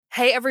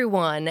Hey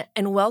everyone,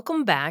 and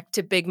welcome back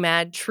to Big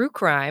Mad True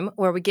Crime,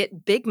 where we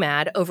get big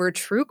mad over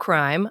true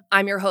crime.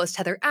 I'm your host,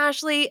 Heather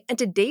Ashley, and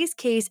today's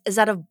case is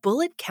out of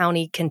Bullitt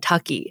County,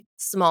 Kentucky.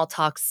 Small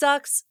talk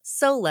sucks,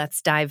 so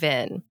let's dive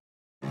in.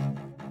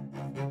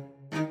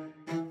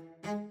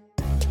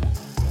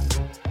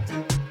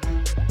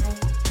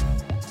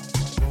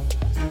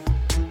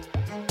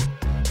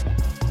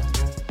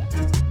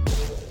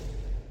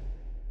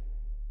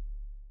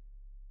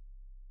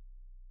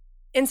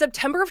 In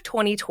September of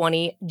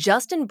 2020,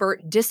 Justin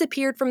Burt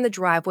disappeared from the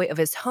driveway of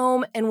his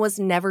home and was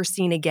never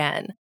seen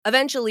again.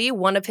 Eventually,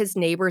 one of his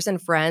neighbors and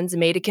friends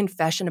made a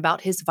confession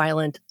about his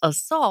violent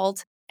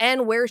assault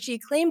and where she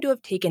claimed to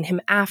have taken him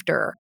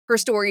after. Her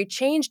story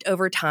changed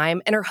over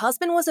time, and her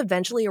husband was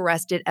eventually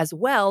arrested as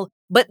well.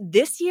 But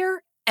this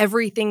year,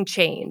 everything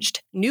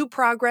changed. New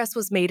progress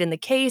was made in the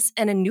case,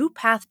 and a new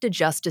path to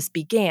justice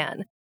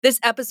began. This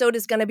episode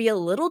is going to be a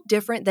little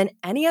different than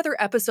any other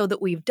episode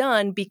that we've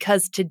done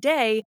because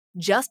today,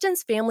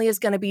 Justin's family is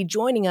going to be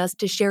joining us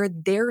to share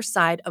their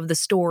side of the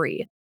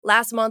story.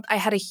 Last month, I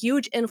had a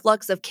huge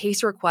influx of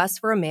case requests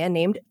for a man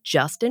named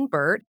Justin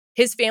Burt.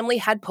 His family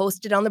had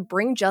posted on the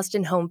Bring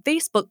Justin Home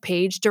Facebook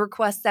page to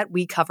request that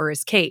we cover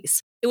his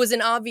case. It was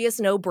an obvious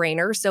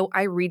no-brainer, so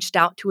I reached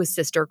out to his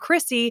sister,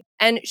 Chrissy,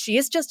 and she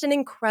is just an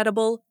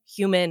incredible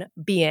human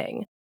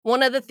being.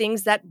 One of the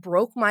things that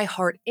broke my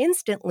heart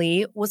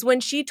instantly was when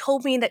she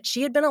told me that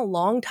she had been a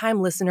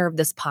longtime listener of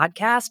this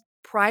podcast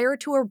prior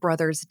to her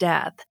brother's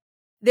death.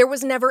 There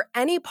was never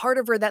any part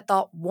of her that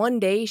thought one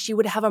day she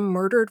would have a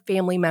murdered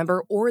family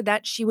member or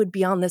that she would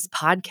be on this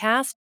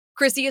podcast.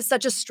 Chrissy is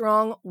such a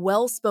strong,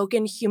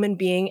 well-spoken human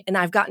being, and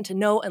I've gotten to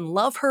know and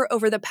love her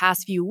over the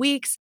past few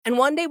weeks. And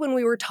one day when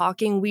we were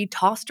talking, we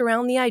tossed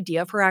around the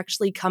idea of her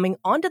actually coming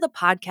onto the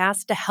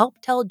podcast to help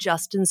tell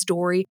Justin's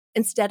story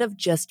instead of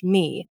just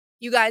me.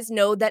 You guys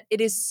know that it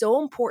is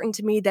so important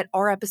to me that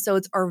our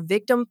episodes are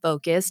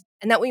victim-focused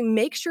and that we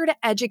make sure to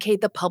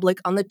educate the public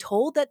on the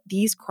toll that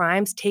these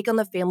crimes take on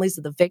the families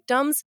of the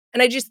victims.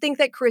 And I just think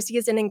that Chrissy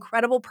is an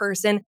incredible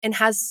person and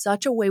has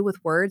such a way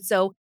with words.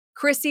 So,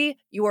 Chrissy,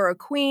 you are a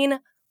queen.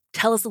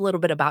 Tell us a little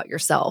bit about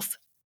yourself.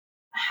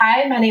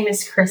 Hi, my name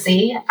is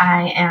Chrissy.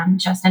 I am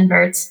Justin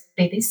Burt's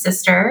baby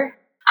sister.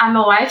 I'm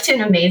a wife to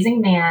an amazing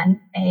man,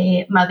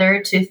 a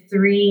mother to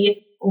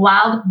three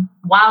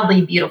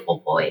wildly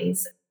beautiful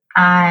boys.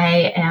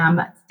 I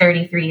am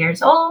 33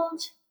 years old,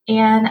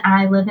 and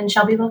I live in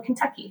Shelbyville,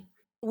 Kentucky.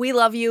 We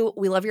love you.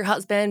 We love your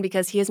husband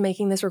because he is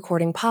making this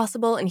recording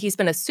possible, and he's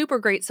been a super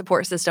great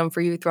support system for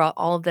you throughout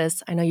all of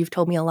this. I know you've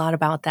told me a lot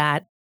about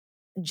that.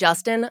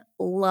 Justin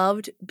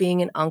loved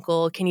being an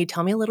uncle. Can you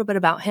tell me a little bit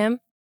about him?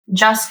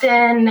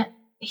 Justin,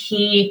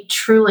 he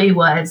truly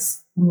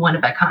was one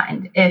of a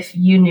kind. If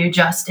you knew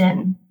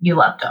Justin, you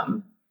loved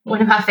him.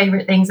 One of my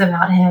favorite things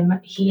about him,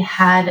 he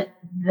had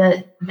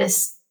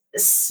this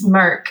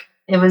smirk.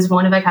 It was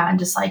one of a kind,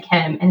 just like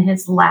him. And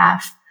his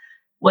laugh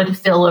would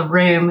fill a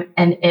room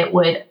and it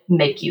would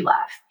make you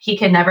laugh. He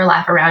could never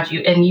laugh around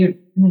you and you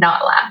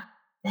not laugh.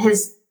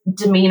 His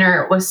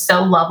demeanor was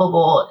so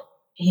lovable.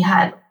 He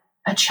had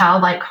a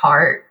childlike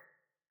heart.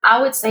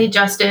 I would say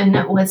Justin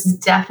was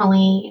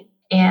definitely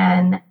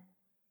an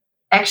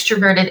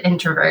extroverted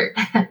introvert.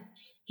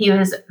 He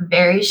was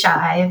very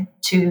shy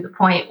to the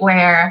point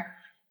where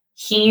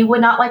he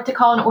would not like to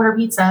call and order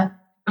pizza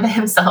by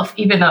himself,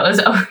 even though it was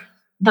over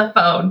the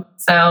phone.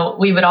 So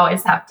we would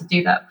always have to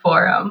do that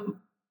for him.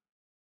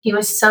 He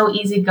was so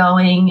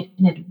easygoing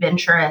and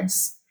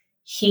adventurous.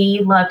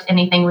 He loved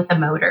anything with a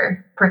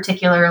motor,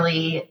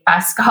 particularly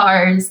fast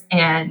cars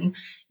and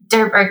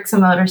dirt bikes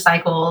and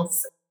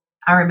motorcycles.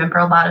 I remember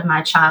a lot of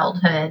my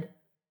childhood.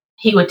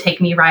 He would take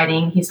me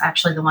riding. He's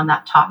actually the one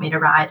that taught me to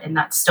ride, and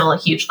that's still a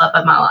huge love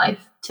of my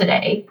life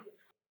today.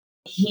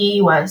 He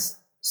was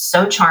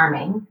so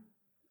charming,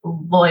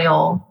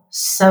 loyal,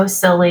 so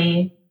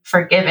silly,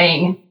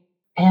 forgiving,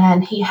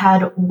 and he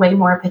had way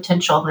more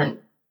potential than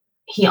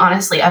he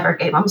honestly ever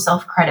gave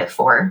himself credit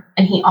for,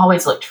 and he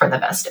always looked for the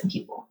best in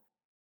people.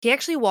 He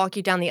actually walked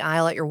you down the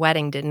aisle at your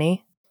wedding, didn't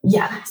he?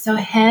 Yeah, so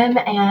him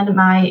and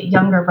my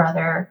younger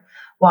brother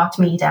walked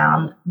me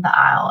down the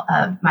aisle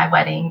of my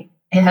wedding,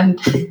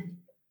 and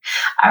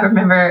I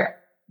remember,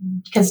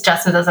 because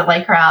Justin doesn't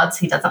like crowds,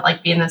 he doesn't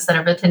like being the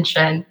center of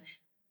attention.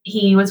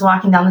 He was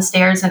walking down the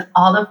stairs and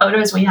all the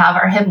photos we have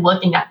are him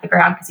looking at the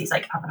ground because he's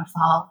like, I'm going to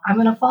fall. I'm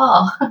going to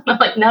fall. I'm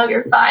like, no,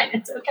 you're fine.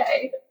 It's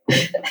okay.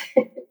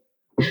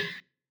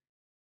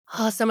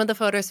 Some of the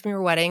photos from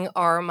your wedding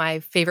are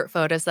my favorite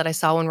photos that I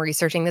saw when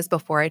researching this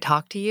before I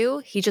talked to you.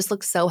 He just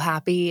looks so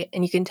happy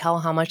and you can tell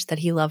how much that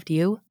he loved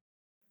you.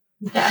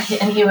 Yeah,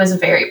 and he was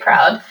very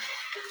proud.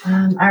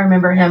 I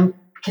remember him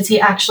because he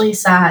actually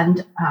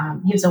signed,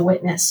 he was a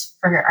witness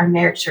for our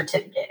marriage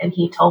certificate, and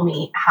he told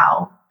me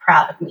how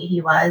proud of me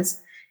he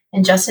was.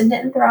 And Justin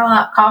didn't throw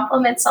out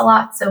compliments a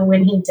lot, so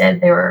when he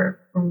did, they were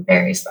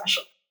very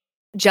special.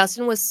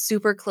 Justin was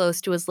super close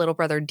to his little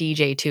brother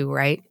DJ too,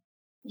 right?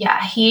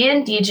 Yeah, he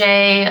and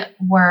DJ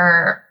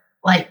were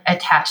like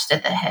attached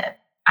at the hip.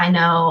 I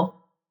know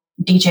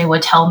DJ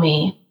would tell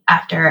me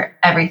after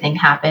everything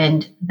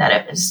happened that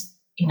it was,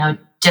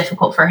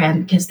 difficult for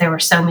him because there were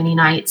so many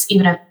nights,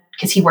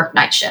 because he worked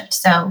night shift.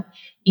 So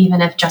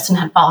even if Justin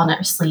had fallen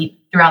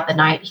asleep throughout the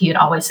night, he would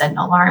always set an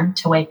alarm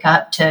to wake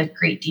up to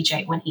greet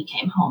DJ when he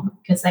came home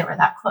because they were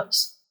that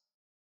close.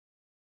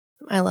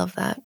 I love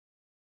that.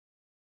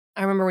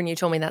 I remember when you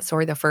told me that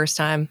story the first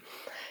time,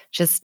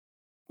 just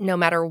no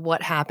matter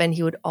what happened,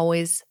 he would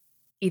always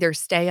either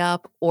stay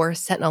up or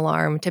set an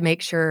alarm to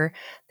make sure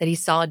that he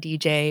saw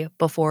DJ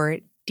before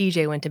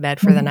DJ went to bed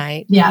for the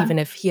night, Yeah. even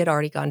if he had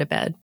already gone to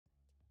bed.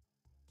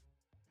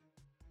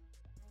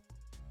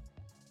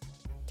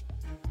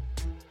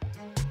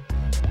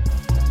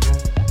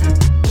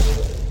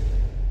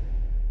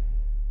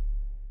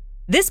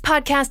 This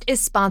podcast is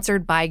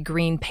sponsored by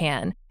Green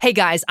Pan. Hey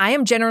guys, I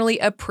am generally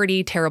a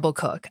pretty terrible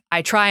cook.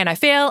 I try and I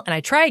fail and I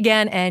try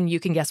again, and you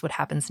can guess what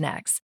happens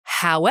next.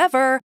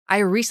 However, I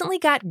recently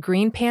got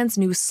Green Pan's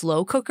new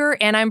slow cooker,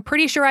 and I'm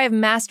pretty sure I have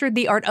mastered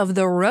the art of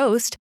the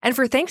roast. And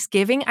for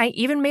Thanksgiving, I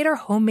even made our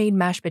homemade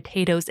mashed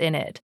potatoes in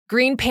it.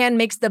 Green Pan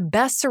makes the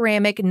best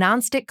ceramic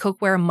nonstick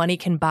cookware money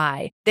can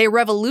buy. They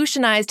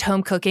revolutionized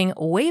home cooking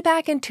way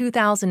back in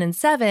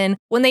 2007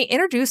 when they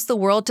introduced the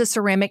world to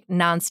ceramic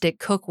nonstick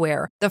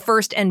cookware, the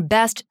first and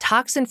best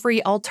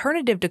toxin-free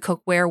alternative to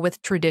cookware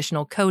with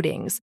traditional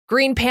coatings.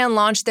 Green Pan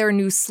launched their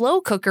new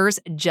slow cookers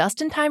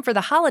just in time for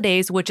the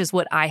holidays, which is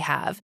what I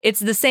have.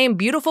 It's the same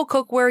beautiful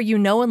cookware you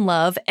know and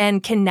love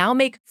and can now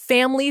make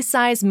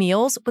family-size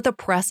meals with a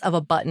press of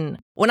a button.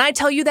 When I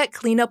tell you that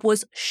cleanup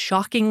was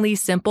shockingly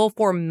simple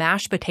for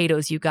mashed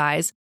potatoes, you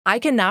guys, I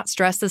cannot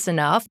stress this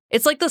enough.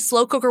 It's like the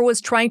slow cooker was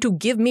trying to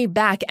give me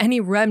back any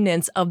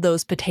remnants of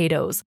those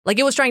potatoes. Like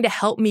it was trying to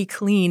help me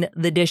clean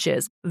the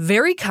dishes.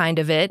 Very kind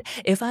of it,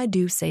 if I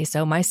do say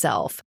so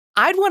myself.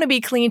 I'd want to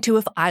be clean too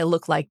if I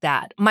look like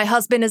that. My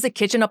husband is a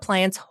kitchen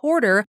appliance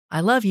hoarder.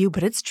 I love you,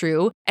 but it's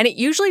true. And it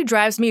usually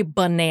drives me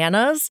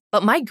bananas.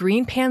 But my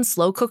Green Pan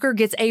slow cooker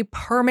gets a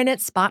permanent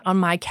spot on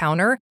my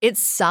counter.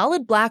 It's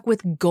solid black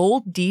with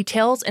gold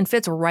details and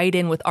fits right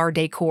in with our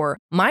decor.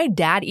 My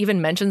dad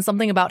even mentioned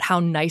something about how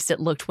nice it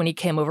looked when he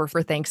came over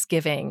for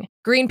Thanksgiving.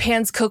 Green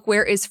Pan's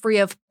cookware is free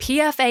of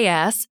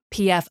PFAS,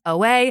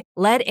 PFOA,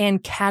 lead,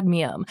 and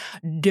cadmium.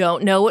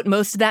 Don't know what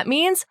most of that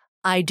means?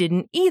 I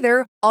didn't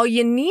either. All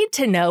you need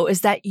to know is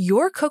that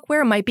your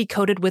cookware might be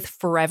coated with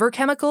forever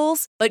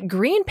chemicals, but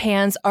Green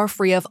Pans are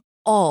free of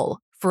all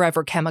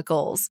forever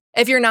chemicals.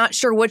 If you're not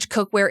sure which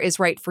cookware is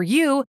right for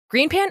you,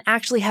 Green Pan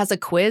actually has a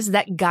quiz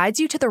that guides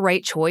you to the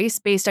right choice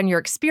based on your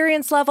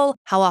experience level,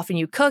 how often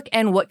you cook,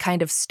 and what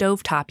kind of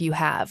stovetop you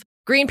have.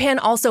 Green Pan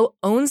also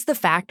owns the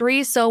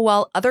factory, so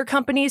while other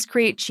companies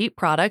create cheap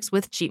products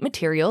with cheap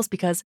materials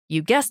because,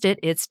 you guessed it,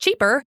 it's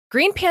cheaper,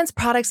 Green Pan's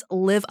products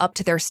live up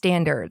to their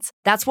standards.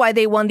 That's why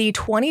they won the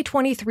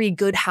 2023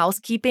 Good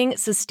Housekeeping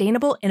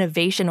Sustainable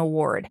Innovation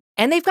Award.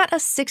 And they've got a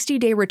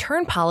 60-day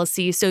return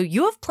policy, so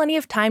you have plenty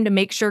of time to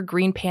make sure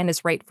Green Pan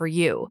is right for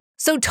you.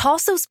 So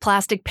toss those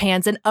plastic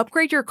pans and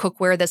upgrade your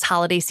cookware this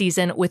holiday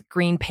season with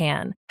Green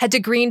Pan. Head to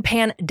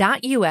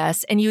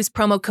greenpan.us and use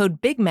promo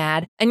code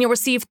BIGMAD, and you'll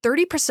receive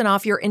 30%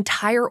 off your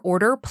entire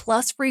order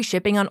plus free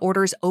shipping on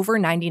orders over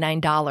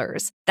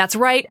 $99. That's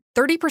right,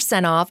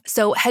 30% off,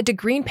 so head to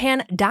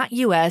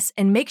greenpan.us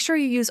and make sure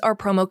you use our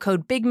promo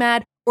code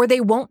BIGMAD or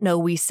they won't know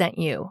we sent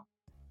you.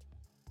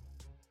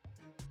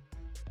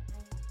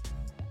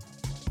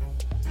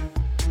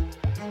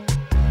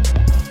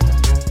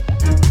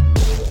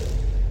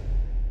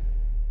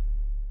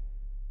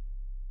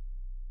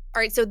 All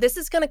right, so this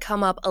is going to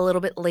come up a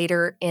little bit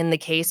later in the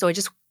case, so I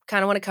just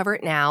kind of want to cover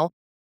it now.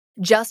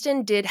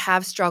 Justin did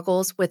have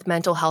struggles with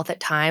mental health at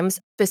times,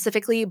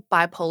 specifically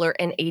bipolar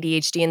and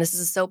ADHD, and this is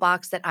a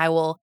soapbox that I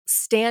will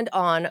stand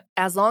on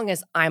as long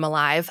as I'm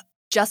alive.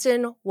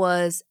 Justin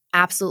was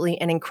absolutely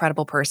an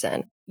incredible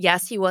person.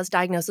 Yes, he was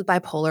diagnosed with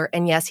bipolar,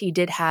 and yes, he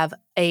did have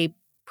a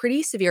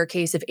pretty severe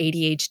case of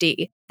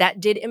ADHD. That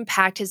did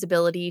impact his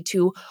ability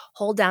to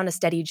hold down a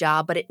steady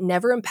job, but it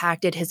never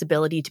impacted his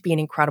ability to be an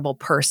incredible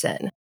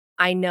person.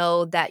 I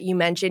know that you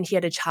mentioned he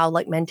had a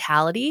childlike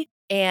mentality,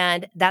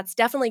 and that's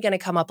definitely going to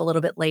come up a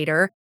little bit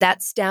later.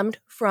 That stemmed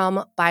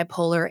from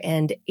bipolar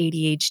and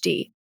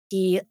ADHD.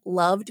 He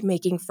loved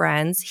making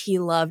friends. He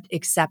loved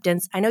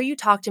acceptance. I know you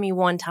talked to me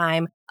one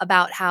time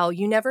about how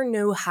you never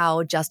knew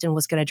how Justin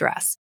was going to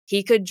dress.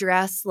 He could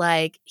dress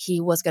like he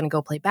was going to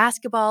go play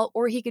basketball,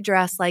 or he could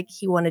dress like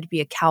he wanted to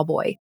be a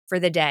cowboy for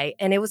the day.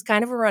 And it was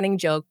kind of a running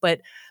joke,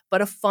 but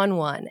a fun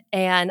one.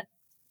 And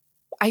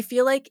I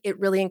feel like it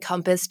really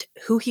encompassed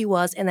who he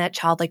was in that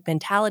childlike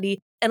mentality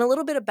and a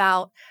little bit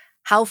about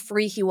how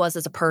free he was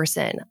as a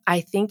person. I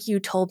think you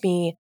told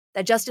me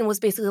that Justin was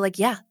basically like,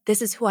 yeah,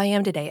 this is who I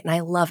am today, and I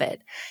love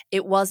it.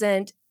 It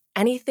wasn't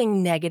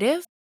anything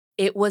negative.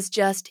 It was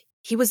just,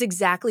 he was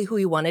exactly who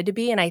he wanted to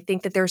be, and I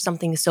think that there's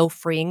something so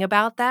freeing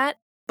about that.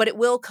 But it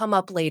will come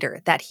up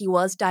later that he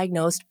was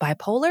diagnosed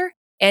bipolar,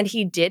 and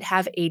he did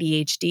have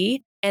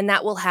ADHD, and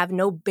that will have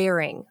no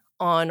bearing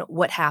on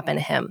what happened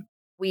to him.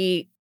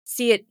 We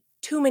see it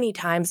too many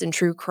times in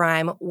true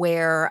crime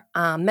where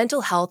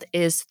mental health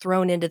is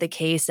thrown into the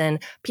case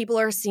and people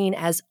are seen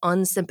as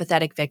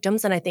unsympathetic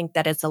victims. And I think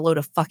that it's a load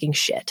of fucking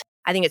shit.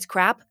 I think it's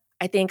crap.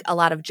 I think a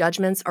lot of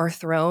judgments are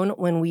thrown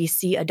when we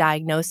see a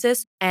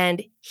diagnosis.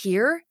 And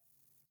here,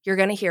 you're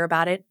going to hear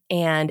about it.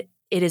 And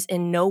it is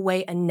in no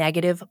way a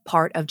negative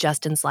part of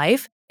Justin's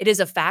life. It is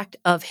a fact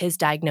of his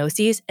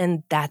diagnoses,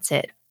 and that's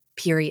it,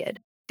 period.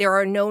 There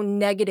are no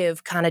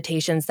negative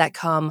connotations that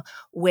come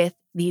with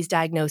these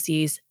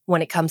diagnoses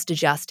when it comes to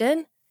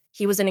Justin.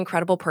 He was an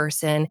incredible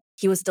person.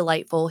 He was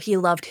delightful. He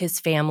loved his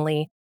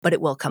family, but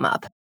it will come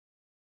up.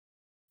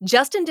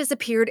 Justin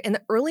disappeared in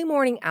the early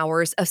morning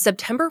hours of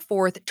September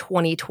 4th,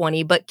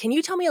 2020, but can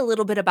you tell me a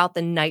little bit about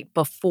the night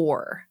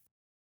before?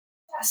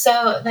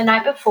 So the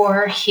night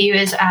before, he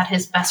was at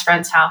his best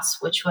friend's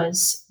house, which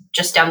was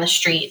just down the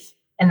street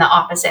in the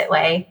opposite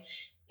way.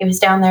 He was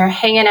down there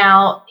hanging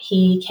out.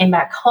 He came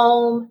back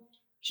home.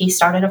 He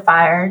started a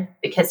fire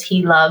because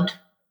he loved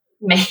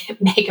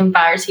making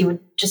fires. He would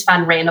just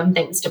find random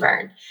things to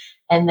burn.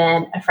 And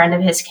then a friend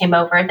of his came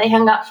over. They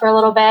hung out for a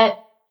little bit.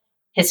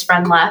 His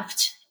friend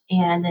left.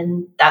 And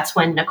then that's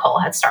when Nicole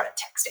had started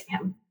texting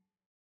him.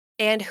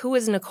 And who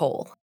is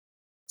Nicole?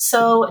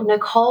 So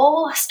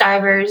Nicole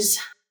Stivers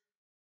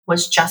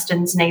was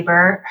Justin's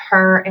neighbor.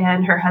 Her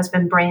and her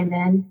husband,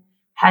 Brandon,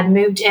 had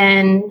moved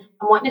in,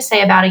 I want to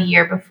say about a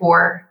year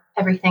before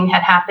everything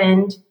had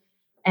happened.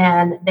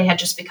 And they had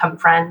just become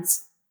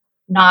friends.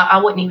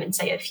 I wouldn't even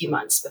say a few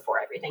months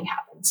before everything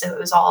happened. So it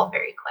was all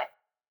very quick.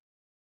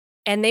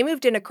 And they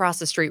moved in across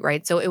the street,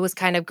 right? So it was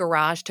kind of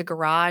garage to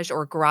garage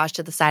or garage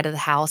to the side of the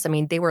house. I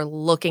mean, they were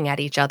looking at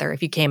each other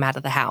if you came out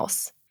of the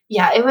house.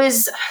 Yeah, it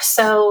was.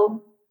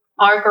 So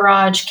our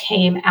garage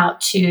came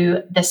out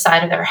to the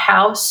side of their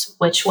house,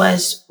 which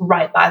was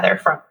right by their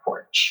front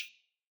porch.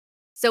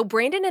 So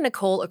Brandon and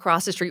Nicole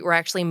across the street were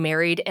actually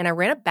married, and I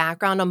ran a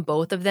background on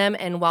both of them.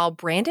 And while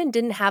Brandon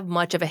didn't have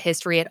much of a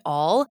history at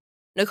all,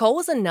 Nicole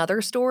was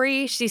another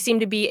story. She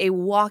seemed to be a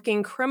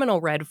walking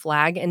criminal red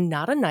flag and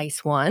not a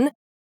nice one.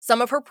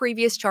 Some of her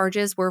previous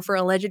charges were for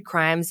alleged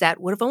crimes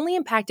that would have only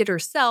impacted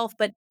herself,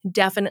 but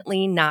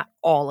definitely not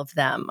all of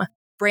them.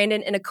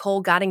 Brandon and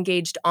Nicole got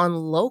engaged on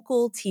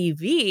local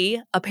TV.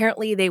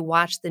 Apparently, they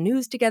watched the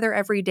news together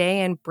every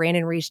day, and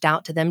Brandon reached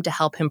out to them to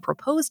help him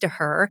propose to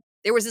her.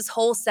 There was this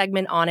whole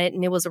segment on it,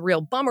 and it was a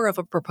real bummer of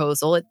a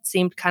proposal. It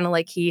seemed kind of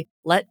like he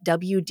let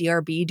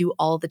WDRB do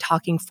all the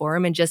talking for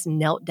him and just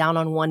knelt down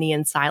on one knee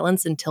in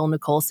silence until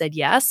Nicole said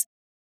yes.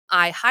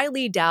 I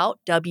highly doubt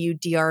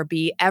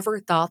WDRB ever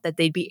thought that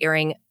they'd be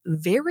airing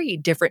very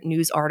different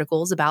news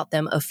articles about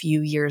them a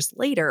few years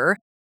later.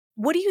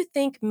 What do you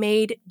think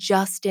made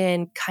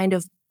Justin kind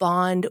of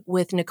bond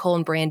with Nicole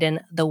and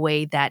Brandon the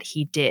way that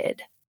he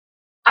did?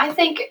 I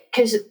think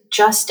because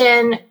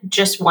Justin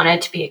just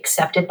wanted to be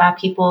accepted by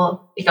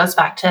people. It goes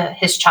back to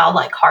his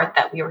childlike heart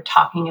that we were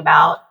talking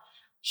about.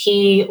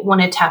 He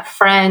wanted to have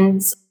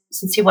friends.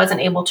 Since he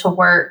wasn't able to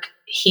work,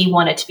 he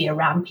wanted to be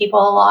around people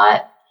a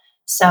lot.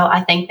 So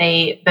I think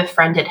they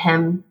befriended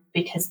him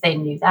because they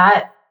knew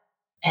that,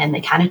 and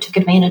they kind of took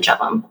advantage of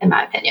him, in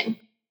my opinion.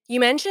 You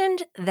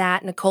mentioned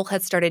that Nicole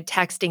had started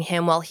texting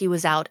him while he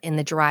was out in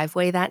the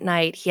driveway that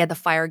night. He had the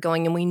fire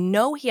going, and we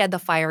know he had the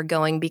fire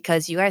going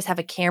because you guys have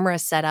a camera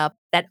set up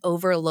that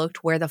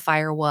overlooked where the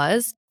fire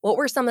was. What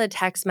were some of the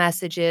text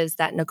messages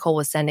that Nicole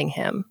was sending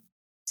him?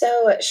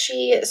 So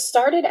she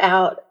started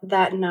out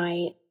that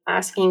night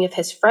asking if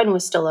his friend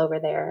was still over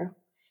there.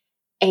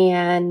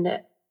 And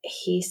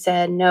he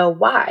said, no,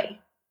 why?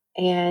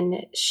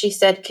 And she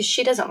said, because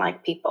she doesn't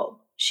like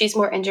people. She's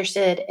more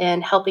interested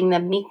in helping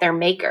them meet their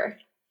maker,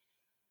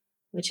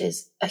 which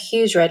is a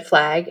huge red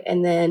flag.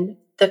 And then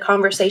the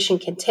conversation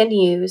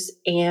continues,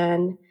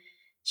 and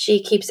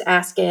she keeps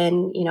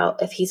asking,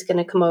 if he's going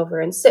to come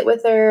over and sit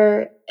with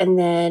her. And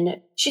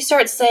then she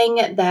starts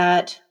saying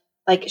that,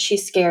 like,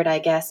 she's scared, I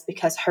guess,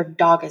 because her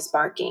dog is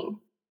barking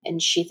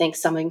and she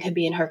thinks someone could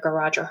be in her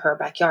garage or her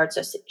backyard.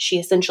 So she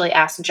essentially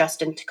asked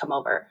Justin to come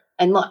over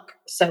and look.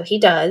 So he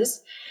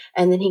does.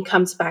 And then he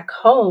comes back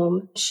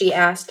home. She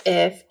asked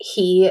if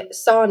he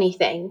saw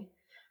anything.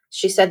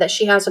 She said that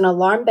she has an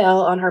alarm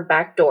bell on her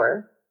back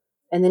door.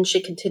 And then she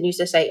continues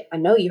to say, I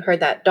know you heard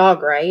that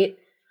dog, right?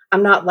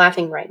 I'm not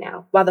laughing right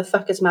now. Why the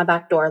fuck is my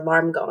back door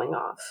alarm going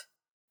off?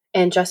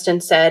 And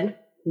Justin said,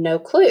 no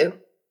clue.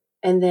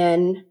 And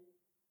then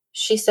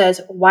she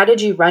says, why did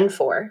you run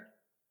for?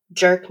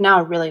 Jerk, now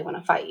I really want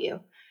to fight you.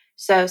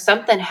 So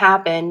something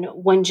happened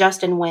when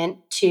Justin went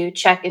to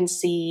check and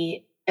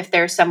see if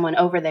there's someone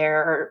over there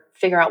or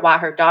figure out why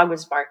her dog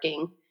was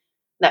barking.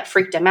 That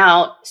freaked him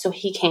out. So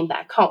he came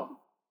back home.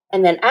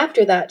 And then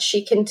after that,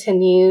 she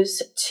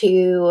continues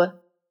to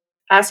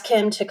ask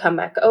him to come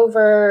back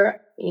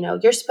over.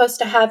 You're supposed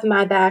to have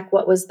my back.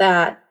 What was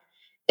that?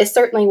 It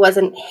certainly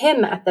wasn't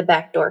him at the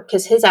back door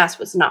because his ass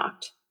was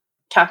knocked.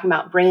 Talking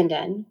about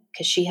Brandon,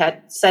 because she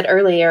had said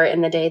earlier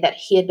in the day that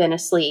he had been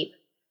asleep.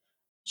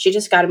 She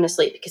just got him to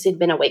sleep because he'd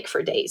been awake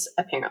for days,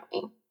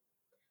 apparently.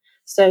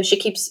 So she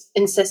keeps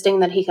insisting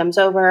that he comes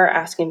over,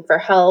 asking for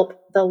help.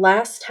 The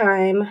last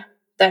time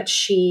that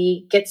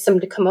she gets them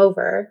to come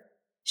over,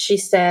 she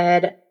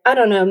said, I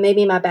don't know,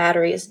 maybe my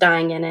battery is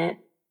dying in it.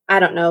 I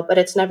don't know, but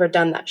it's never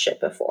done that shit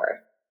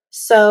before.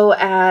 So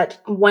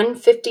at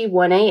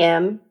 1:51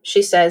 a.m.,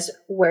 she says,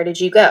 where did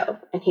you go?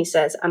 And he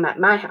says, I'm at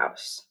my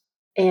house.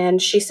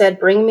 And she said,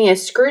 bring me a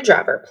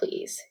screwdriver,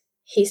 please.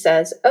 He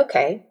says,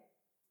 okay.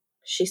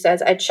 She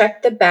says, I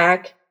checked the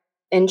back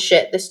and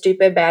shit, the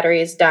stupid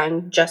battery is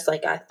dying just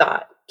like I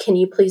thought. Can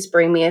you please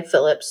bring me a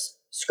Phillips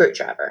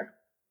screwdriver?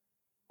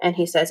 And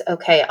he says,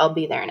 okay, I'll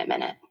be there in a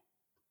minute.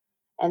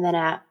 And then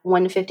at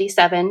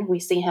 1:57, we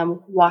see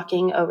him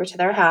walking over to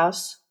their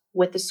house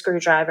with the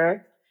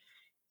screwdriver.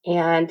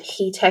 And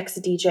he texts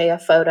DJ a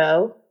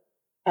photo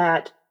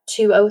at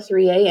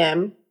 2:03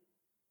 a.m.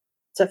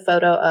 It's a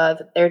photo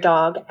of their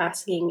dog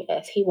asking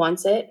if he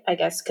wants it, I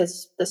guess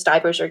because the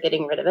Stivers are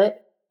getting rid of it.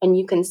 And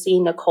you can see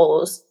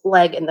Nicole's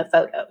leg in the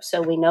photo.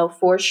 So we know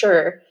for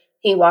sure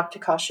he walked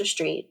across the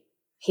street,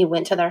 he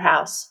went to their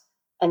house,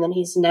 and then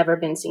he's never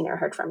been seen or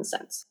heard from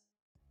since.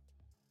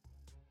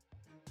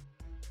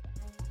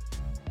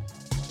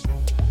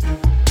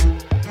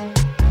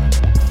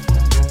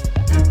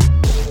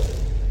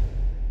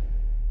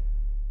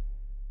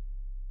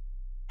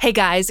 Hey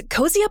guys,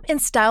 cozy up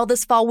and style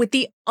this fall with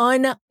the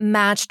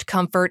unmatched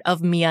comfort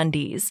of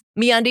MeUndies.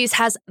 MeUndies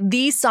has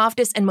the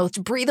softest and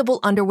most breathable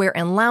underwear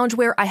and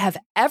loungewear I have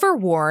ever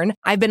worn.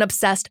 I've been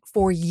obsessed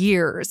for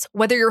years.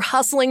 Whether you're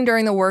hustling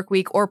during the work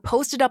week or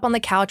posted up on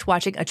the couch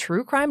watching a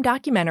true crime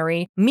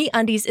documentary,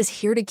 MeUndies is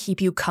here to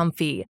keep you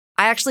comfy.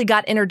 I actually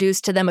got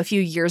introduced to them a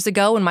few years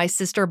ago when my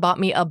sister bought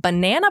me a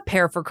banana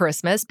pair for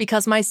Christmas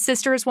because my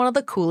sister is one of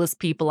the coolest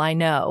people I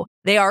know.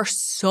 They are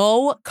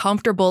so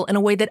comfortable in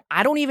a way that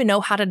I don't even know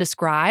how to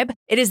describe.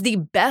 It is the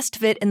best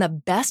fit and the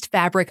best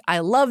fabric. I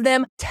love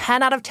them.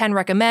 10 out of 10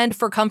 recommend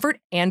for comfort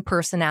and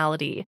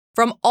personality.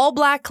 From all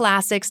black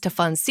classics to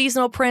fun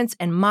seasonal prints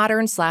and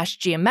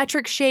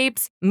modern/geometric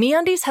shapes,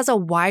 MeUndies has a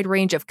wide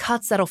range of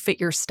cuts that'll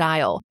fit your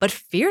style. But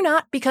fear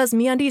not, because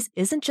MeUndies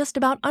isn't just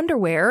about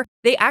underwear.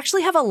 They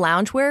actually have a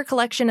loungewear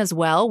collection as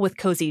well, with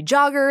cozy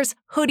joggers,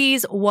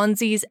 hoodies,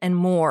 onesies, and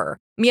more.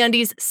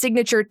 MeUndies'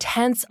 signature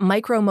tense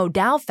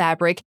micro-modal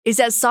fabric is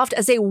as soft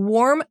as a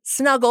warm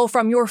snuggle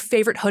from your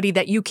favorite hoodie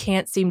that you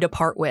can't seem to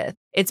part with.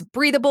 It's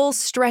breathable,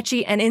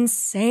 stretchy, and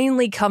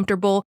insanely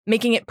comfortable,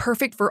 making it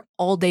perfect for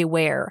all-day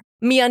wear.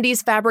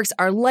 MeUndies fabrics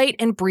are light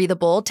and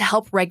breathable to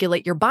help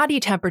regulate your body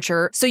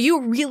temperature, so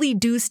you really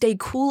do stay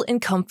cool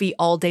and comfy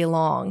all day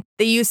long.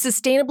 They use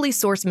sustainably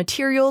sourced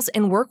materials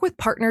and work with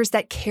partners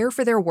that care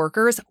for their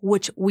workers,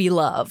 which we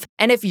love.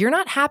 And if you're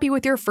not happy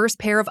with your first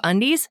pair of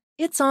undies,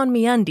 it's on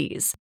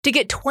MeUndies. To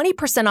get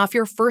 20% off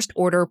your first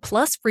order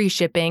plus free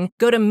shipping,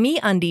 go to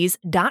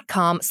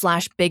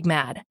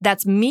MeUndies.com/BigMad.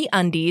 That's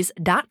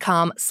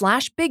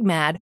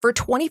MeUndies.com/BigMad for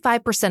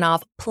 25%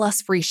 off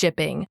plus free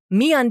shipping.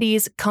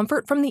 MeUndies,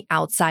 comfort from the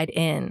outside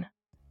in.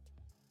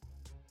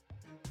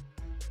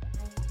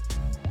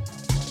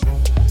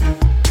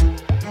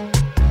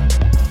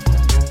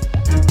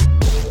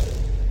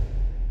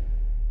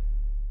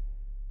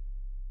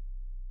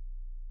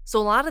 So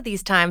a lot of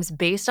these times,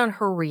 based on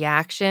her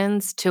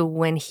reactions to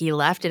when he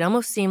left, it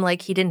almost seemed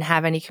like he didn't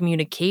have any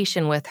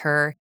communication with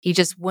her. He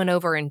just went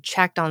over and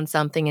checked on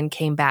something and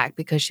came back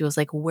because she was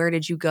like, where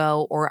did you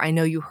go? Or I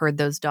know you heard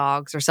those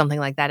dogs or something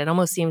like that. It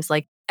almost seems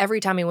like every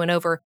time he went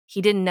over,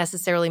 he didn't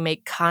necessarily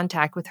make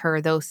contact with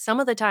her, though some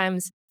of the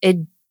times it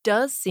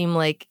does seem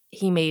like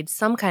he made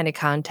some kind of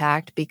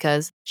contact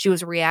because she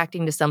was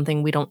reacting to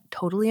something we don't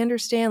totally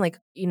understand. Like,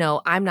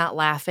 I'm not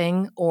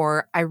laughing,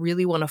 or I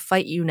really want to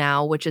fight you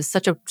now, which is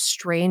such a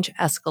strange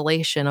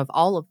escalation of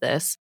all of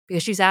this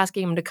because she's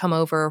asking him to come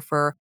over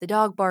for the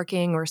dog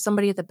barking or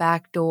somebody at the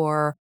back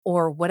door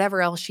or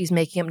whatever else she's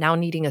making up, now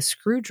needing a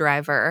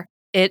screwdriver.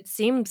 It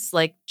seems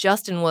like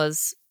Justin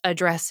was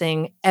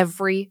addressing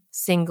every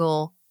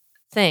single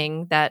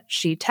thing that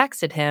she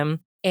texted him,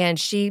 and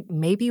she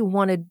maybe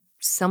wanted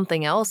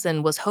something else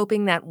and was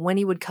hoping that when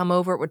he would come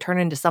over, it would turn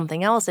into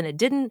something else, and it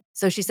didn't.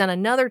 So she sent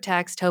another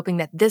text hoping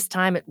that this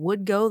time it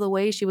would go the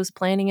way she was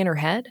planning in her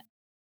head.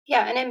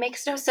 Yeah, and it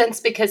makes no sense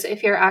because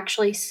if you're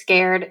actually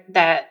scared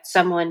that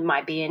someone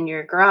might be in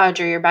your garage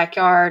or your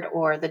backyard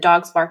or the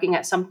dog's barking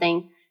at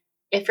something,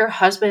 if your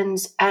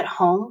husband's at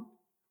home,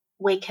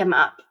 wake him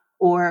up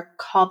or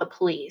call the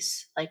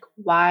police. Like,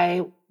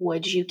 why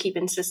would you keep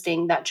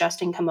insisting that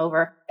Justin come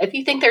over? If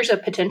you think there's a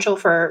potential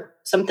for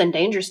something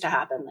dangerous to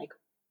happen, like,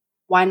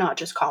 why not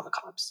just call the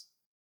cops?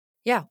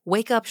 Yeah,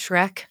 wake up,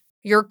 Shrek.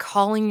 You're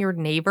calling your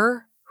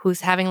neighbor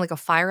who's having like a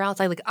fire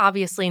outside. Like,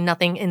 obviously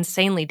nothing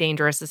insanely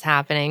dangerous is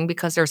happening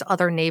because there's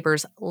other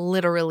neighbors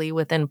literally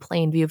within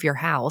plain view of your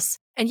house.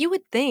 And you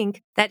would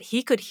think that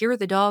he could hear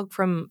the dog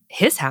from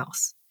his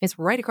house. It's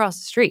right across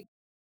the street.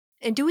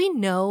 And do we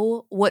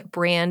know what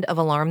brand of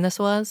alarm this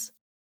was?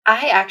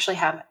 I actually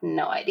have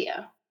no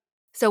idea.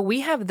 So we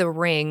have the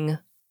Ring.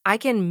 I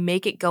can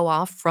make it go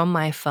off from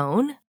my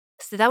phone.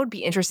 So that would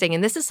be interesting.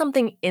 And this is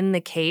something in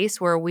the case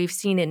where we've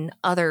seen in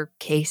other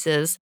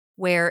cases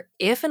where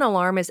if an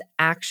alarm is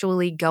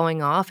actually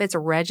going off, it's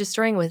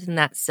registering within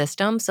that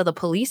system. So the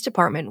police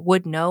department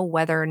would know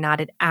whether or not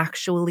it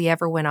actually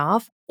ever went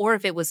off or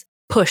if it was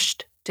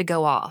pushed to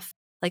go off.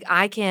 Like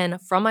I can,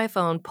 from my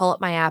phone, pull up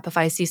my app. If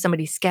I see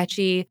somebody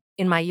sketchy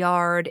in my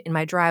yard, in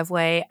my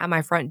driveway, at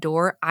my front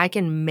door, I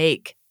can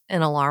make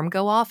an alarm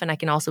go off and I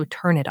can also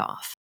turn it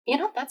off.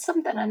 That's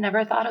something I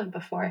never thought of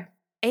before.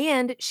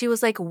 And she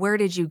was like, "Where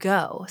did you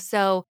go?"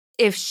 So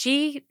if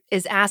she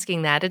is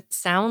asking that, it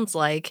sounds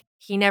like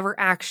he never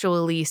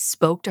actually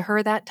spoke to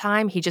her that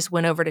time. He just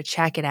went over to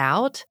check it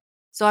out.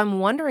 So I'm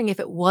wondering if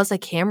it was a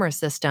camera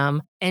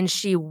system and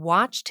she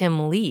watched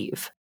him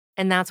leave.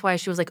 And that's why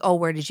she was like, "Oh,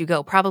 where did you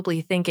go?"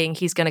 Probably thinking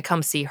he's going to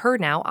come see her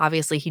now.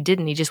 Obviously, he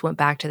didn't. He just went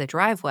back to the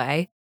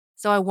driveway.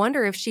 So I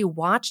wonder if she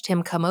watched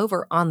him come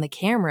over on the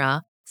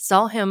camera,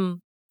 saw him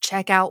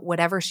check out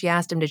whatever she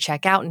asked him to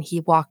check out, and he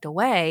walked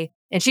away.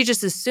 And she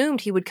just assumed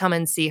he would come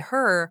and see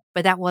her,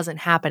 but that wasn't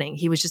happening.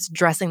 He was just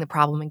addressing the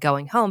problem and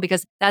going home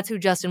because that's who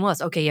Justin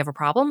was. Okay, you have a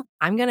problem?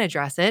 I'm going to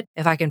address it.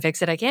 If I can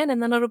fix it, I can,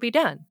 and then it'll be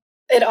done.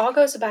 It all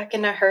goes back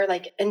into her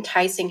like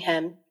enticing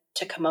him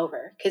to come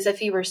over. Because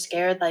if you were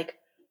scared, like,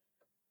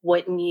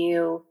 wouldn't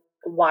you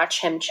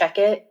watch him check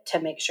it to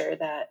make sure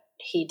that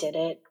he did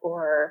it,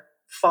 or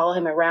follow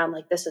him around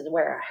like, this is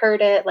where I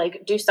heard it?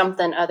 Like, do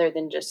something other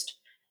than just,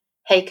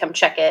 hey, come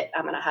check it.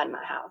 I'm going to hide in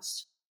my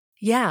house.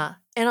 Yeah.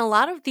 And a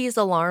lot of these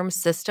alarm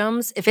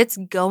systems, if it's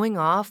going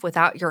off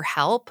without your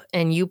help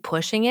and you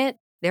pushing it,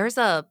 there's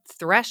a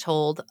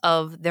threshold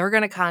of they're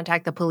going to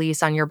contact the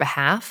police on your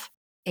behalf.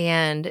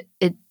 And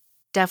it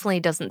definitely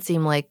doesn't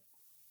seem like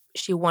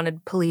she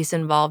wanted police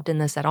involved in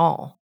this at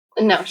all.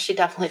 No, she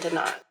definitely did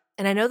not.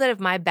 And I know that if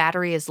my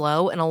battery is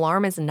low, an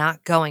alarm is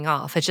not going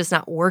off. It's just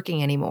not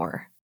working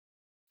anymore.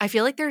 I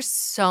feel like there's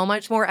so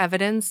much more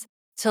evidence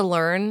to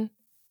learn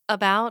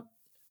about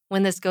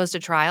when this goes to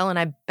trial. And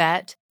I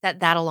bet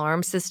that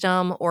alarm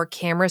system or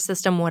camera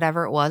system,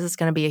 whatever it was, is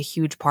going to be a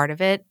huge part of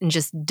it and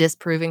just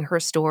disproving her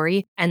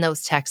story and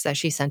those texts that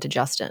she sent to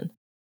Justin.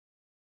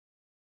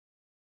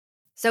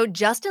 So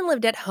Justin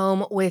lived at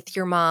home with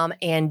your mom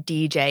and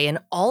DJ, and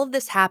all of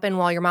this happened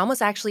while your mom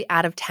was actually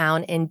out of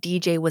town and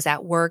DJ was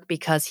at work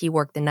because he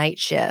worked the night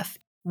shift.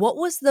 What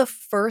was the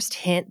first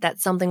hint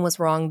that something was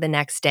wrong the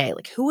next day?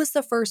 Like, who was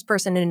the first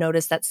person to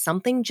notice that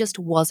something just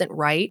wasn't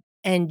right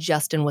and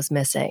Justin was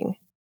missing?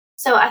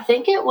 So I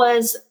think it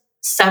was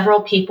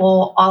several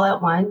people all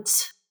at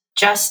once.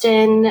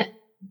 Justin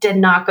did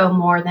not go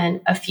more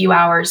than a few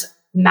hours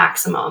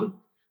maximum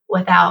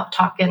without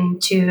talking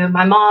to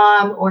my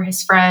mom or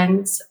his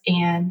friends.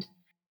 And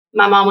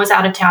my mom was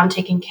out of town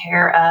taking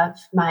care of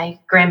my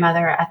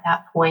grandmother at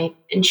that point,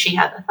 and she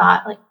had the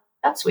thought, like,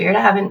 that's weird.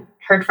 I haven't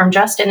heard from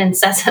Justin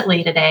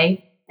incessantly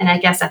today. And I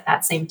guess at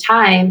that same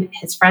time,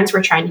 his friends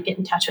were trying to get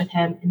in touch with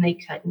him and they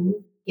couldn't.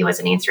 He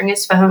wasn't answering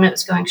his phone. It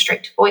was going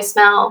straight to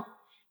voicemail.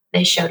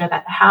 They showed up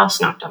at the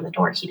house, knocked on the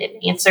door. He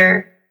didn't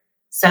answer.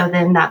 So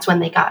then that's when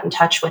they got in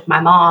touch with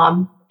my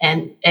mom,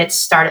 and it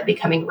started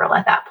becoming real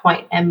at that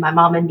point. And my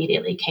mom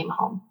immediately came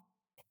home.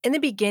 In the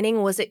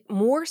beginning, was it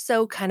more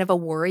so kind of a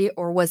worry,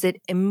 or was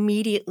it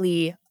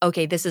immediately,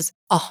 okay, this is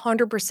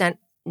 100%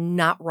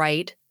 not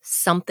right.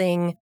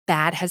 Something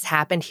bad has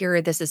happened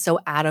here. This is so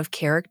out of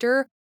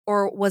character.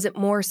 Or was it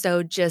more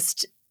so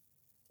just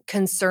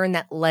concern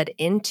that led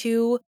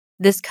into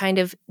this kind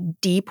of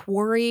deep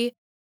worry?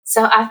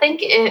 So I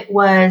think it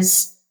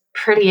was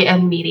pretty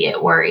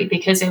immediate worry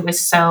because it was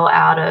so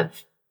out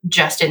of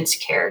Justin's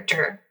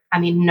character. I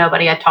mean,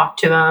 nobody had talked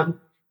to him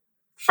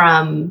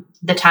from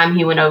the time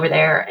he went over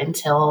there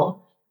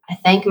until I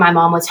think my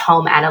mom was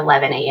home at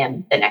 11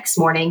 a.m. the next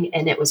morning,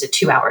 and it was a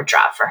 2-hour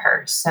drive for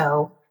her.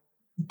 So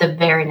the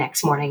very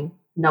next morning,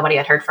 nobody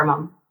had heard from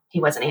him.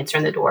 He wasn't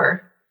answering the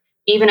door.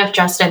 Even if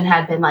Justin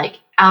had been like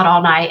out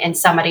all night and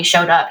somebody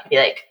showed up, he'd be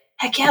like,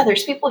 heck yeah,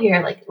 there's people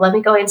here. Like, let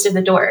me go answer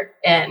the door.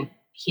 And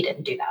he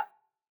didn't do that.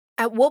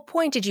 At what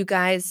point did you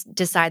guys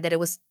decide that it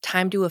was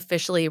time to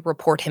officially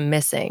report him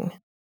missing?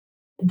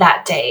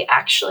 That day,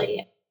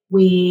 actually,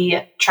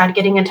 we tried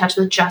getting in touch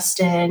with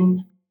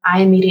Justin.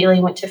 I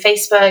immediately went to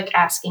Facebook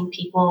asking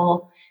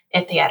people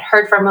if they had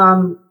heard from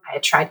him. I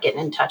had tried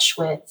getting in touch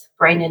with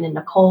Brandon and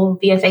Nicole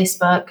via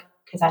Facebook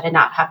because I did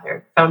not have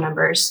their phone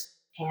numbers.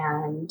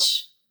 And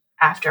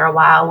after a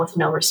while, with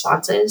no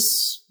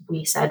responses,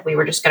 we said we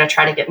were just going to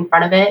try to get in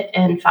front of it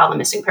and file the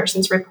missing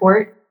persons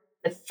report.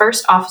 The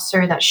first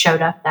officer that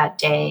showed up that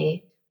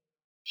day,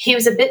 he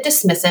was a bit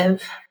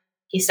dismissive.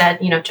 He said,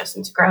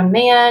 Justin's a grown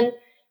man.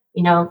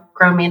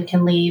 Grown men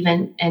can leave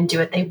and do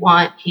what they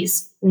want.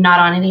 He's not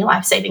on any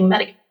life-saving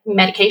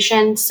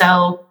medication,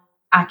 so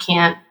I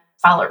can't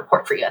file a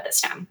report for you at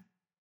this time.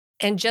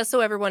 And just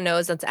so everyone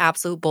knows, that's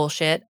absolute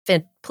bullshit.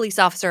 If a police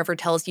officer ever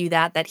tells you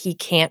that he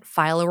can't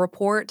file a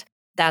report,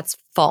 that's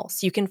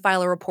false. You can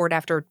file a report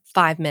after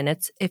 5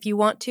 minutes if you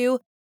want to.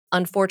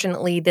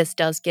 Unfortunately, this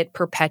does get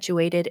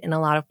perpetuated in a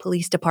lot of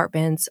police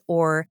departments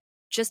or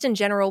just in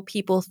general,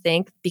 people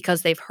think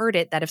because they've heard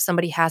it that if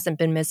somebody hasn't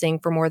been missing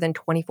for more than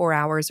 24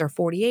 hours or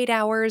 48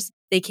 hours,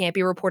 they can't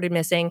be reported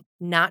missing.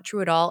 Not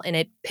true at all. And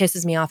it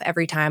pisses me off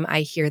every time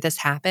I hear this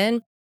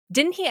happen.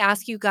 Didn't he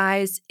ask you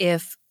guys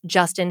if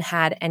Justin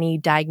had any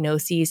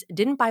diagnoses?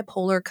 Didn't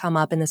bipolar come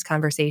up in this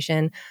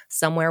conversation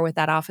somewhere with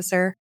that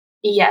officer?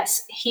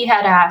 Yes, he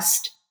had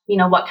asked,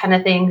 what kind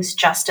of things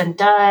Justin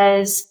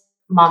does.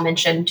 Mom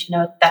mentioned,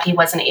 that he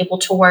wasn't able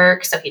to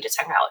work, so he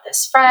just hung out with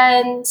his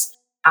friends,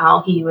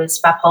 how he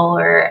was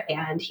bipolar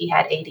and he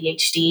had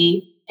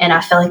ADHD. And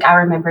I feel like I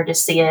remember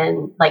just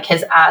seeing like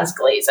his eyes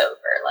glaze over,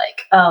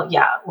 like, oh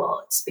yeah,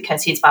 well, it's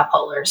because he's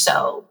bipolar,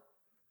 so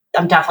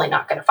I'm definitely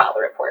not going to file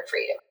a report for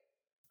you.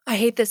 I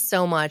hate this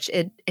so much.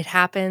 It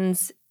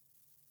happens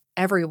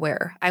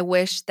everywhere. I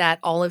wish that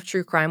all of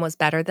true crime was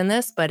better than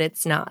this, but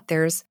it's not.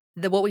 There's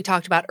what we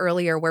talked about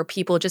earlier, where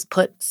people just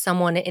put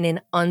someone in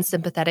an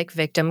unsympathetic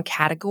victim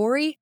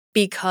category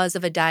because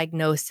of a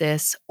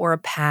diagnosis or a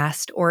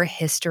past or a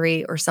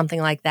history or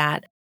something like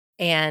that.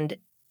 And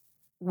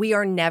we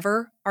are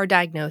never our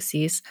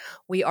diagnoses.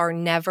 We are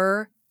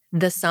never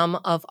the sum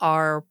of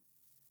our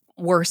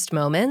worst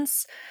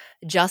moments.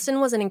 Justin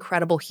was an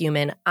incredible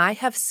human. I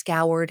have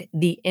scoured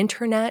the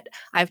internet.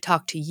 I've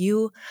talked to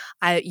you.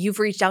 You've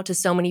reached out to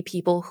so many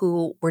people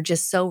who were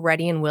just so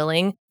ready and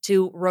willing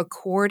to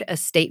record a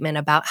statement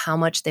about how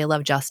much they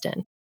love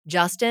Justin.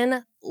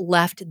 Justin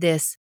left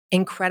this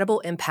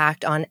incredible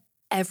impact on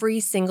every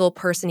single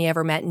person he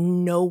ever met.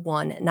 No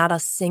one, not a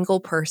single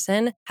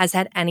person, has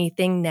had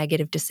anything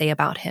negative to say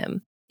about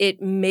him.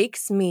 It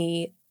makes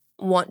me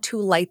want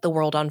to light the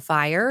world on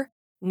fire,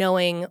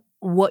 knowing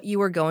what you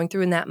were going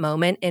through in that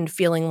moment and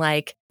feeling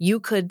like you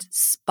could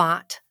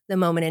spot the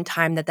moment in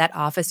time that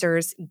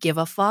officer's give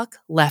a fuck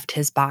left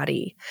his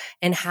body,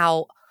 and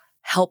how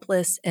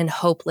helpless and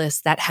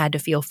hopeless that had to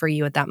feel for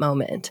you at that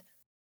moment.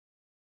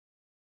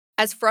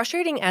 As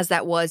frustrating as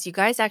that was, you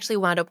guys actually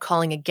wound up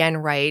calling again,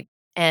 right?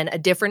 And a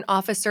different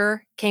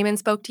officer came and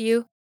spoke to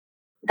you?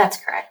 That's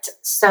correct.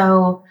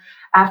 So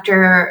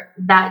after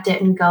that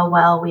didn't go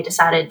well, we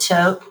decided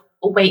to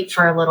wait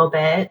for a little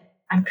bit.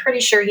 I'm pretty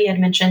sure he had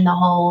mentioned the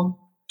whole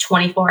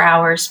 24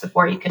 hours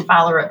before you could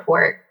file a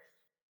report.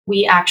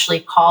 We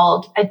actually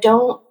called. I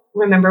don't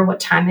remember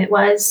what time it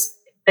was,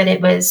 but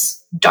it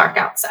was dark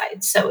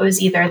outside. So it was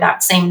either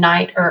that same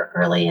night or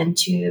early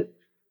into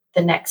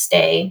the next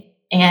day.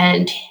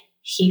 And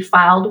he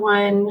filed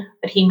one,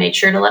 but he made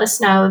sure to let us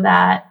know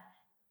that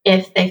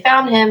if they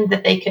found him,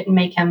 that they couldn't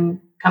make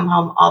him come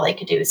home. All they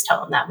could do is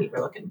tell him that we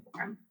were looking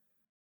for him.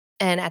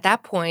 And at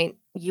that point,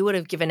 you would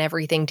have given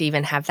everything to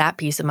even have that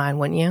peace of mind,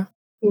 wouldn't you?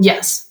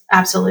 Yes,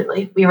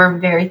 absolutely. We were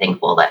very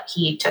thankful that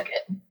he took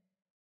it.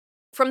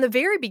 From the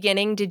very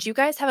beginning, did you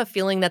guys have a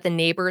feeling that the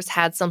neighbors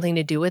had something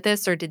to do with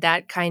this, or did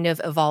that kind of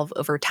evolve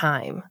over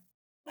time?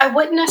 I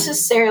wouldn't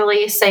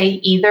necessarily say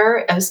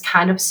either. It was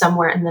kind of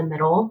somewhere in the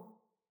middle.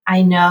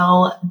 I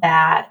know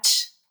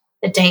that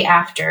the day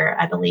after,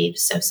 I believe,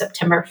 so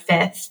September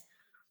 5th,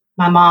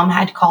 my mom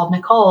had called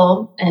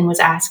Nicole and was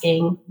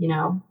asking,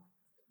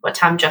 what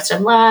time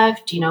Justin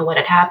left, what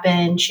had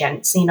happened. She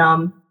hadn't seen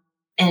him.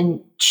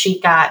 And she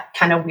got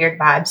kind of weird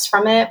vibes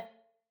from it.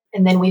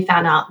 And then we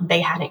found out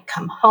they hadn't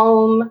come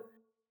home.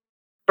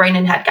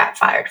 Brandon had got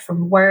fired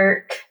from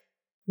work.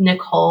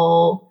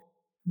 Nicole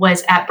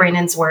was at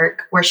Brandon's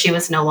work where she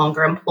was no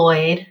longer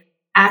employed,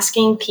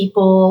 asking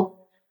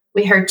people.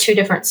 We heard two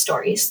different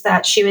stories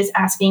that she was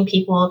asking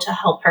people to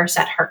help her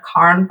set her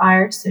car on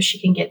fire so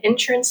she can get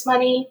insurance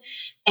money.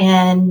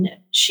 And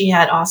she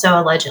had also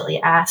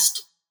allegedly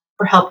asked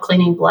for help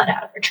cleaning blood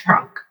out of her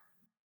trunk.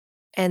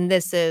 And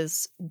this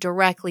is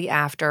directly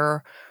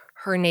after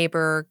her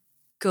neighbor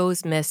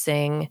goes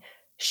missing.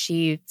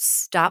 She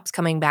stops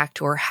coming back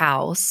to her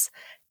house,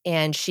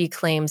 and she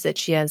claims that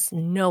she has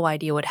no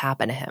idea what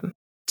happened to him.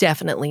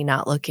 Definitely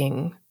not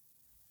looking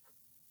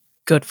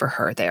good for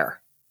her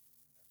there.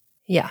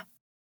 Yeah,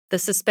 the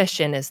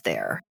suspicion is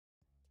there.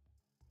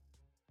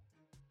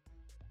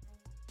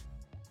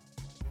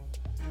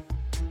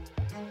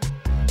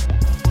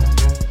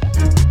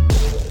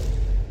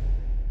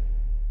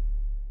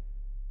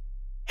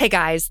 Hey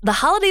guys, the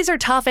holidays are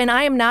tough and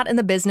I am not in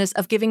the business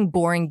of giving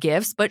boring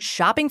gifts, but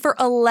shopping for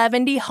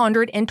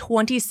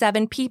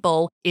 1,127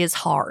 people is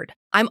hard.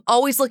 I'm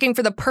always looking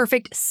for the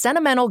perfect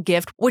sentimental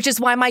gift, which is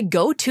why my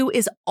go-to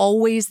is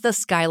always the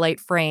Skylight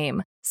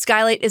frame.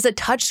 Skylight is a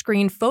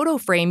touchscreen photo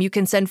frame you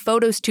can send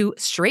photos to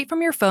straight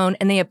from your phone,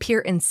 and they appear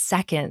in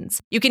seconds.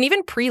 You can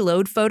even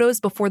preload photos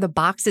before the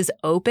box is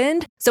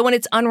opened, so when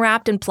it's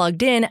unwrapped and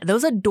plugged in,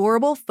 those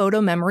adorable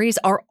photo memories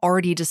are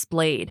already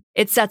displayed.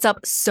 It sets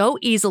up so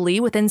easily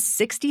within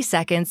 60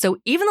 seconds, so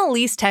even the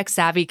least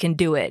tech-savvy can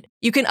do it.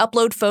 You can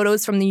upload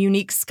photos from the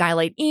unique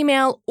Skylight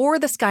email or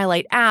the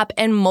Skylight app,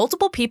 and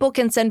multiple people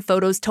can send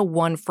photos to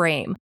one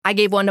frame. I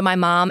gave one to my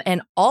mom,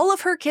 and all of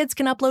her kids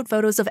can upload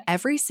photos of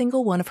every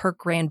single one of her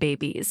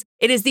grandbabies.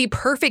 It is the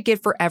perfect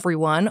gift for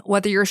everyone,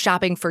 whether you're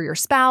shopping for your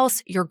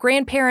spouse, your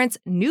grandparents,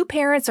 new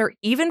parents, or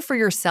even for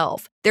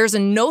yourself. There's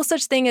no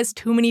such thing as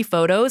too many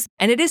photos,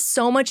 and it is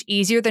so much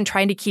easier than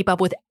trying to keep up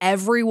with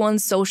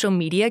everyone's social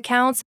media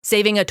accounts,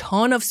 saving a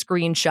ton of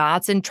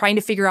screenshots, and trying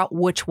to figure out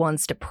which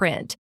ones to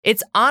print.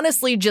 It's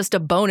honestly just a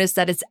bonus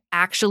that it's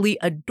actually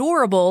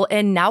adorable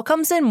and now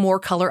comes in more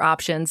color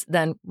options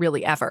than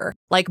really ever,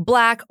 like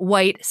black,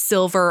 white,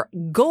 silver,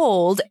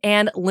 gold,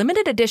 and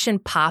limited edition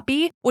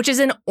poppy, which is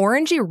an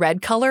orangey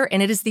red color,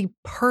 and it is the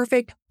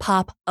perfect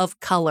pop of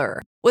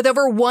color. With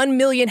over 1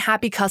 million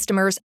happy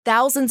customers,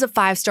 thousands of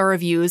 5-star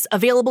reviews,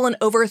 available in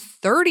over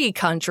 30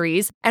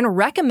 countries, and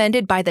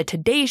recommended by the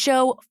Today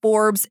Show,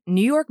 Forbes,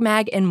 New York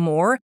Mag, and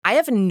more, I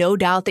have no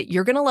doubt that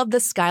you're going to love the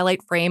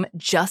skylight frame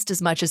just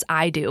as much as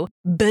I do.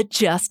 But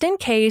just in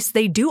case,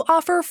 they do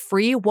offer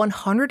free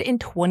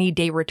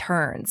 120-day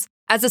returns.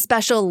 As a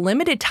special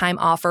limited time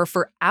offer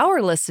for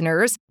our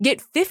listeners,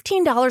 get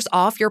 $15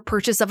 off your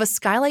purchase of a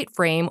skylight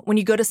frame when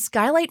you go to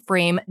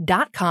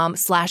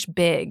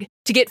skylightframe.com/big.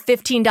 To get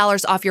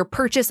 $15 off your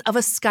purchase of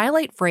a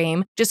skylight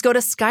frame, just go to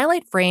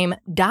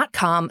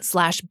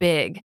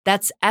skylightframe.com/big.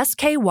 That's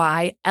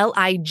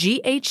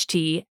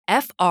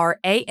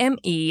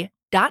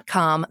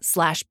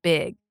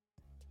skylightframe.com/big.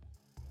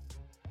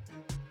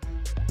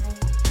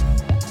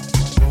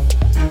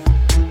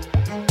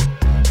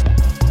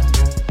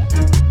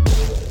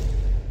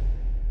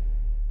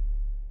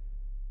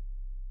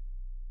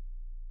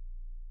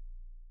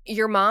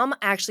 Your mom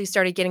actually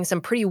started getting some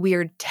pretty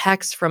weird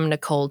texts from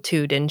Nicole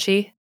too, didn't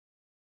she?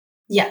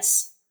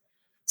 Yes.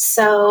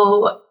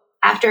 So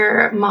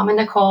after Mom and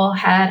Nicole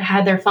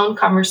had their phone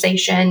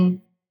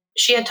conversation,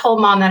 she had told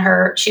Mom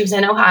that she was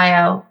in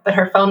Ohio, but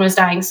her phone was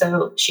dying,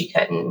 so she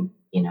couldn't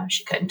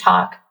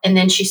talk. And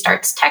then she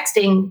starts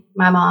texting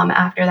my mom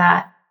after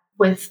that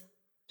with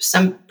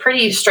some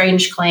pretty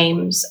strange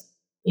claims,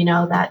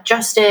 that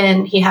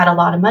Justin, he had a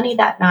lot of money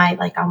that night.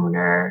 Like, I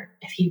wonder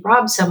if he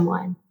robbed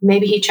someone.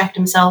 Maybe he checked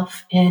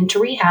himself into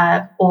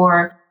rehab.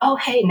 Or, oh,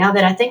 hey, now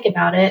that I think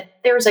about it,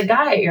 there was a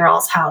guy at your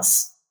all's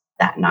house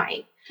that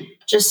night.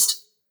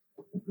 Just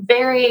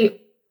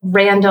very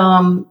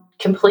random,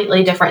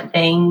 completely different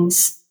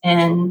things.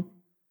 And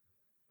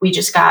we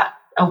just got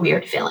a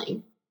weird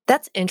feeling.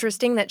 That's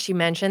interesting that she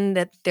mentioned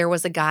that there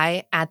was a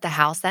guy at the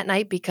house that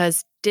night,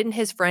 because didn't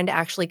his friend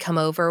actually come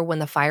over when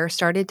the fire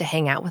started to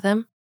hang out with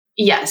him?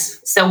 Yes.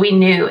 So we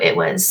knew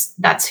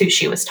that's who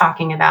she was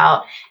talking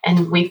about.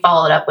 And we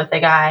followed up with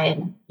the guy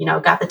and,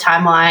 got the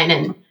timeline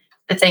and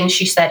the things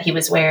she said he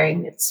was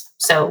wearing.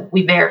 So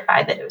we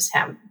verified that it was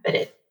him, but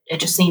it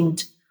just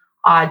seemed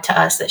odd to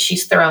us that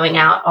she's throwing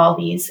out all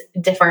these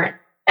different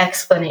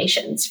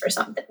explanations for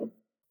something.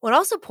 Well, it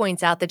also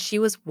points out that she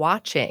was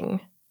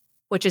watching,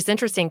 which is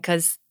interesting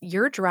because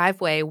your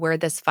driveway where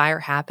this fire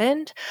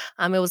happened,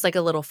 it was like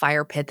a little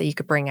fire pit that you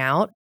could bring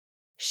out.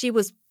 She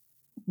was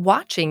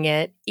watching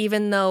it,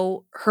 even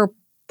though her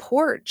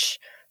porch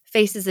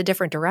faces a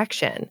different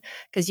direction,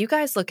 because you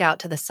guys look out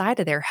to the side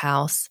of their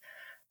house.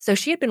 So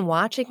she had been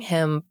watching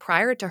him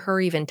prior to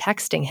her even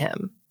texting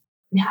him.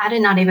 Yeah, I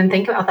did not even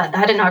think about that.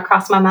 That did not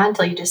cross my mind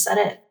until you just said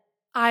it.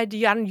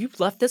 You've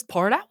left this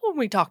part out when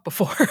we talked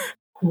before.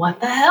 What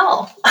the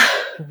hell?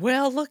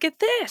 Well, look at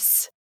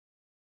this.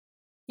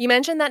 You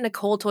mentioned that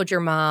Nicole told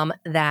your mom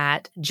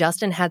that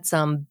Justin had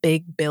some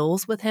big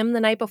bills with him the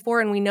night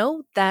before, and we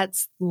know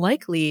that's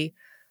likely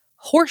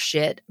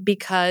horseshit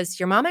because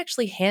your mom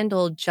actually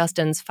handled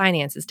Justin's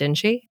finances, didn't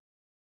she?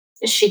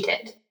 She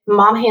did.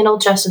 Mom handled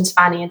Justin's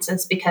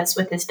finances because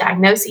with his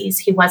diagnoses,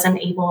 he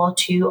wasn't able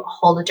to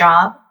hold a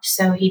job.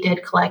 So he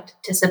did collect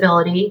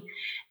disability,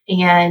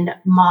 and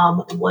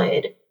Mom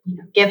would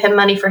give him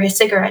money for his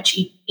cigarettes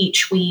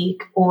each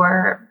week.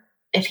 Or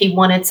if he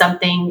wanted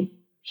something,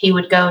 he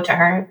would go to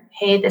her.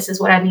 Hey, this is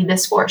what I need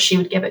this for. She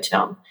would give it to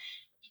him.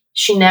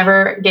 She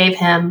never gave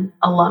him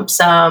a lump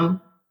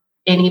sum,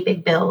 any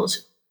big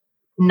bills,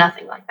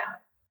 nothing like that.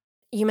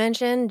 You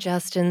mentioned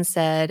Justin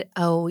said,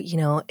 oh,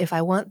 if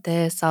I want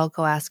this, I'll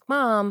go ask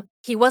Mom.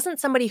 He wasn't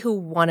somebody who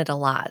wanted a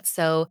lot.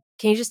 So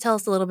can you just tell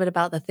us a little bit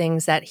about the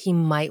things that he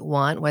might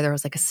want, whether it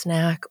was like a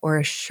snack or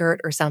a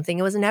shirt or something?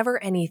 It was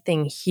never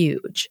anything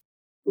huge.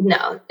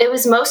 No, it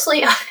was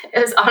honestly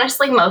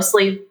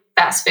mostly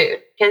fast food,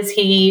 because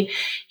he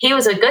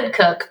was a good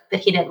cook,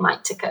 but he didn't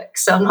like to cook.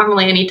 So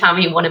normally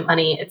anytime he wanted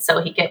money, it's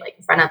so he could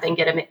run up and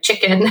get a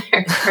McChicken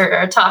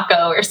or a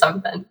taco or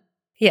something.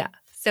 Yeah.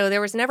 So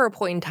there was never a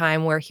point in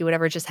time where he would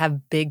ever just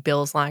have big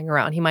bills lying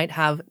around. He might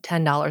have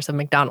 $10 of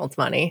McDonald's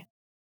money.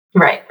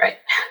 Right.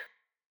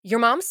 Your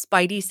mom's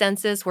spidey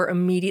senses were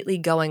immediately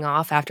going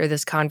off after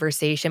this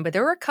conversation, but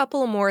there were a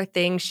couple more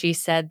things she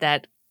said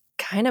that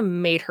kind of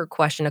made her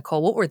question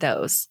Nicole. What were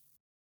those?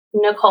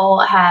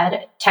 Nicole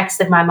had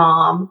texted my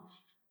mom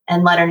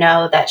and let her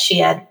know that she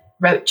had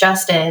wrote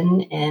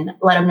Justin and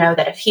let him know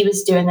that if he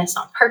was doing this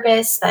on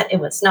purpose, that it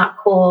was not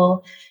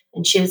cool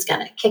and she was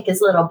going to kick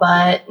his little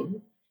butt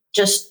and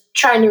just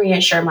trying to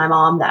reassure my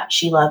mom that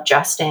she loved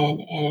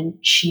Justin and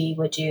she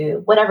would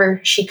do whatever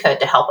she could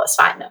to help us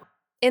find him.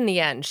 In the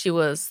end, she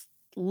was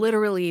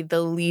literally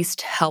the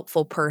least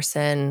helpful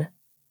person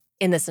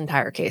in this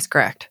entire case,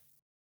 correct?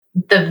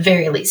 The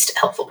very least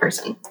helpful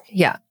person.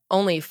 Yeah,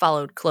 only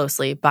followed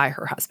closely by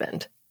her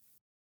husband.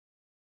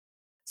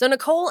 So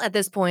Nicole at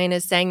this point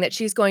is saying that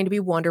she's going to be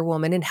Wonder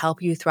Woman and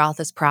help you throughout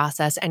this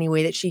process any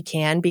way that she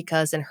can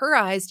because in her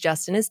eyes,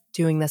 Justin is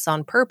doing this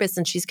on purpose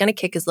and she's going to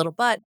kick his little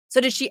butt. So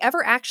did she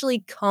ever actually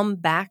come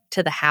back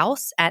to the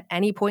house at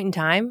any point in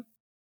time?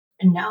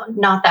 No,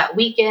 not that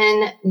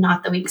weekend,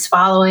 not the weeks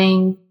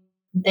following.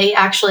 They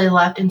actually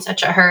left in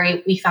such a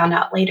hurry. We found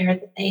out later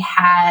that they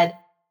had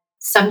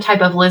some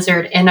type of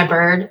lizard and a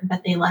bird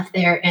that they left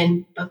there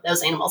and both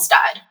those animals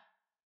died.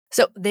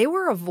 So they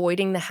were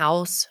avoiding the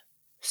house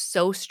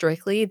so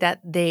strictly that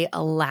they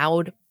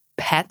allowed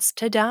pets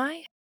to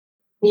die?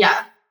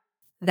 Yeah.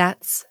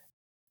 That's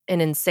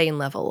an insane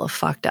level of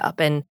fucked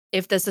up. And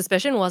if the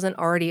suspicion wasn't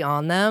already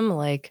on them,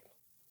 like,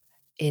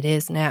 it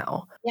is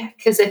now. Yeah,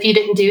 because if you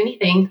didn't do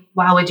anything,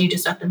 why would you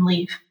just up and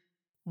leave?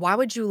 Why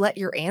would you let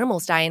your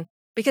animals die? And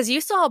because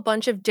you saw a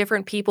bunch of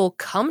different people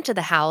come to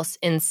the house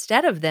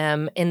instead of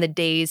them in the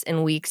days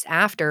and weeks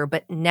after,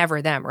 but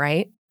never them,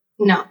 right?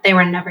 No, they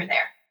were never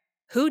there.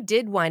 Who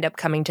did wind up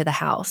coming to the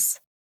house?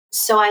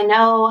 So I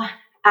know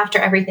after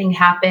everything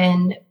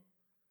happened,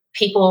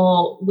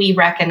 people we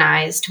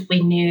recognized,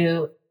 we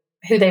knew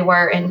who they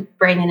were in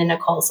Brandon and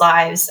Nicole's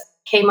lives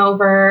came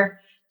over,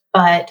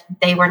 but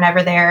they were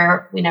never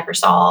there. We never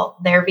saw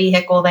their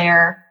vehicle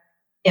there.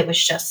 It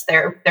was just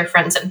their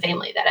friends and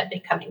family that had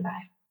been coming by.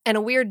 And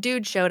a weird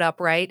dude showed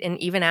up, right? And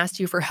even asked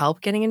you for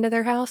help getting into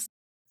their house?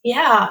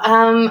 Yeah,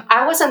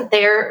 I wasn't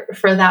there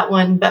for that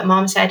one, but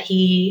Mom said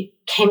he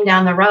came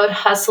down the road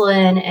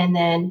hustling and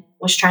then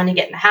was trying to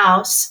get in the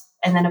house.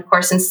 And then, of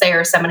course, since there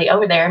was somebody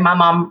over there, my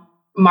mom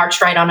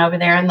marched right on over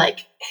there and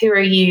like, who are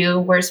you?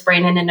 Where's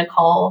Brandon and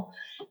Nicole?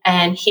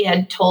 And he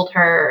had told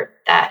her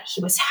that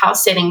he was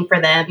house sitting for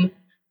them,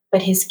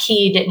 but his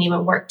key didn't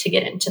even work to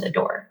get into the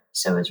door.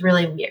 So it was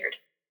really weird.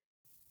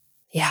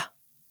 Yeah.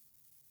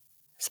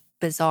 It's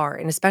bizarre.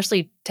 And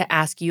especially to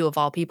ask you of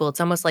all people,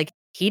 it's almost like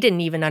he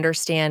didn't even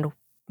understand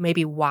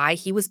maybe why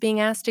he was being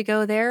asked to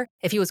go there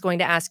if he was going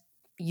to ask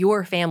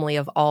your family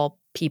of all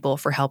people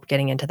for help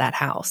getting into that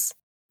house.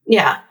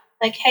 Yeah.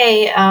 Like,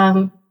 hey,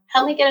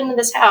 help me get into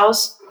this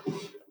house.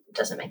 It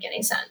doesn't make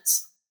any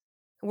sense.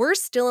 We're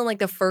still in like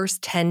the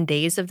first 10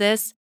 days of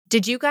this.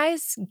 Did you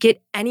guys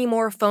get any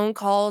more phone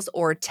calls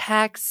or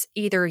texts,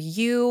 either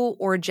you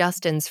or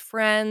Justin's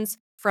friends,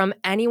 from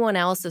anyone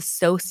else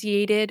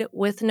associated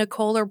with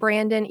Nicole or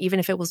Brandon, even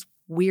if it was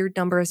weird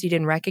numbers you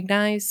didn't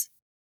recognize?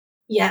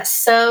 Yes.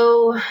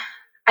 So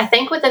I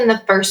think within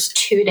the first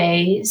 2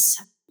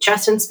 days,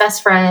 Justin's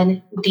best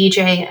friend,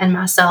 DJ, and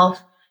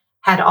myself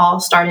had all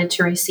started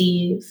to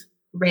receive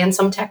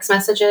ransom text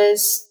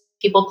messages,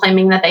 people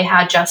claiming that they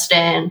had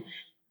Justin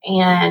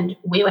and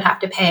we would have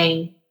to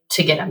pay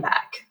to get him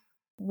back.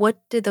 What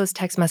did those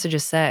text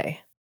messages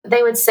say?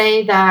 They would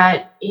say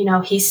that,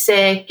 he's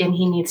sick and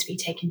he needs to be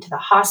taken to the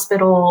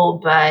hospital,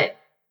 but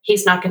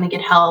he's not going to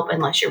get help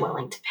unless you're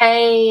willing to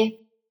pay.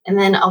 And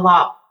then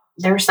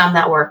there were some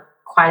that were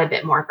quite a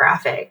bit more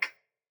graphic,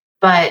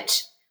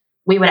 but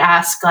we would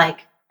ask like,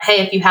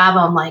 hey, if you have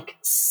him, like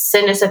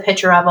send us a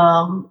picture of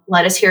him,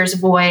 let us hear his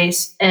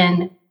voice.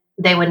 And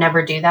they would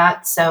never do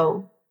that.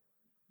 So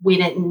we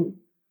didn't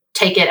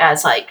take it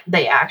as like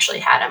they actually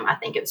had him. I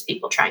think it was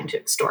people trying to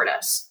extort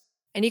us.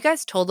 And you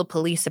guys told the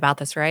police about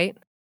this, right?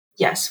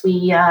 Yes,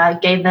 we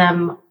gave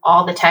them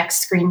all the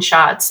text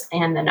screenshots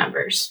and the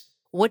numbers.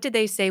 What did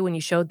they say when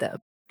you showed them?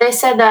 They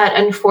said that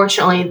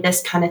unfortunately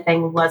this kind of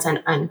thing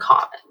wasn't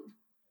uncommon.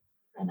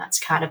 And that's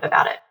kind of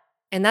about it.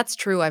 And that's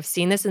true. I've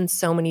seen this in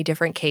so many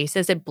different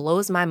cases. It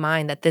blows my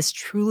mind that this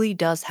truly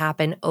does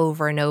happen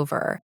over and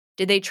over.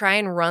 Did they try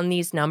and run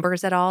these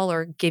numbers at all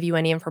or give you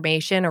any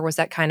information, or was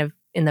that kind of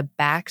in the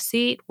back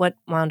seat? What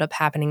wound up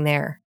happening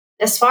there?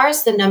 As far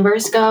as the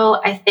numbers go,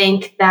 I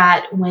think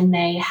that when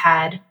they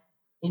had,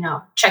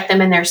 checked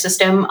them in their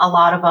system, a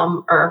lot of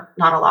them, or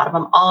not a lot of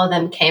them, all of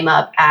them came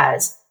up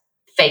as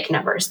fake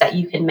numbers that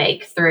you can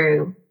make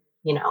through,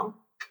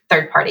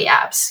 third-party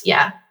apps.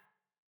 Yeah.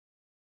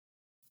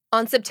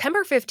 On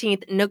September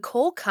 15th,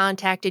 Nicole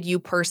contacted you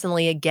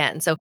personally again.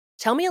 So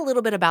tell me a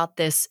little bit about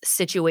this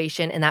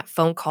situation and that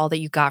phone call that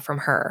you got from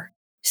her.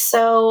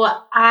 So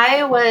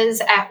I was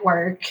at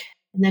work,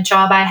 and the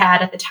job I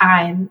had at the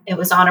time, it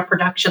was on a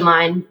production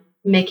line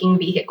making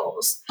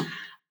vehicles.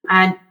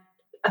 I had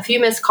a few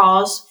missed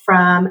calls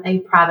from a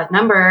private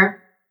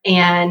number,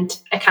 and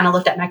I kind of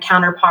looked at my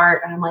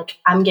counterpart and I'm like,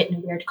 I'm getting a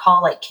weird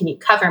call. Like, can you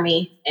cover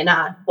me? And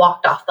I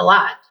walked off the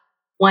lot.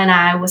 When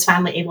I was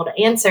finally able to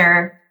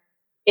answer,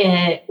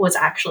 it was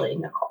actually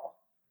Nicole.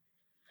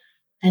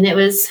 And it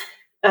was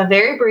a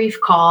very brief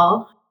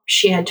call.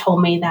 She had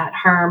told me that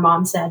her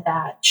mom said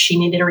that she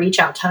needed to reach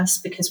out to us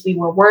because we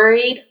were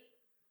worried.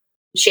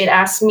 She had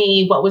asked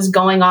me what was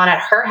going on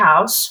at her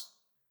house,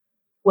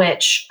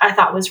 which I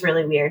thought was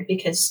really weird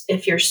because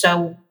if you're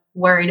so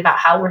worried about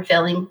how we're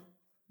feeling.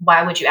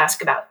 Why would you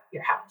ask about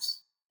your house?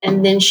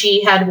 And then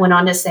she had went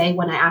on to say,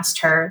 when I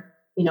asked her,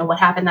 what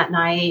happened that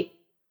night,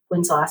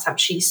 when's the last time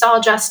she saw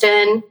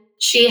Justin,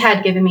 she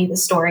had given me the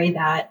story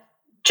that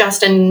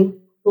Justin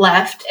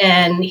left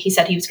and he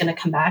said he was going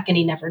to come back and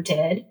he never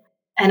did.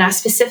 And I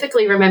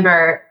specifically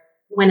remember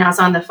when I was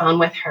on the phone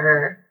with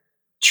her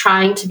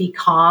trying to be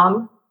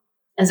calm,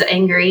 as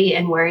angry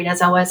and worried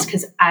as I was,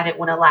 because I didn't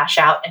want to lash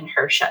out and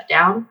her shut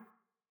down.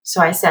 So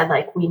I said,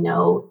 we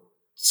know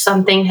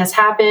something has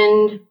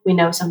happened. We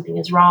know something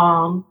is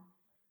wrong.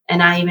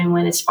 And I even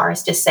went as far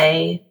as to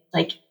say,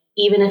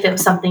 even if it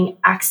was something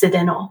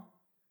accidental,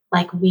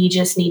 we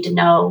just need to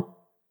know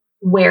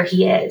where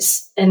he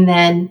is. And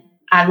then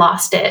I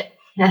lost it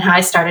and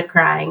I started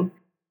crying.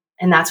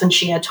 And that's when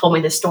she had told me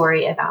the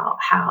story about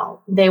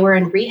how they were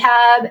in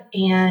rehab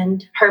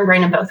and her and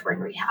Brandon both were in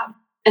rehab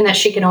and that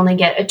she could only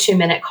get a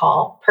 2-minute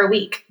call per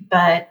week.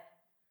 But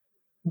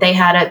they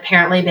had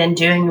apparently been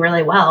doing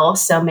really well.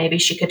 So maybe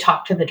she could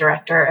talk to the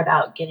director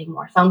about getting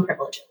more phone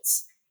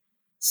privileges.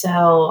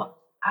 So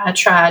I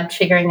tried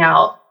figuring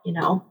out,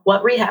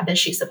 what rehab is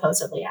she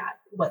supposedly at?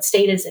 What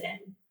state is it in?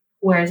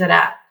 Where is it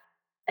at?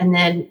 And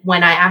then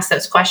when I asked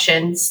those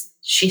questions,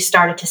 she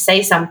started to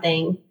say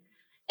something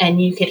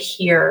and you could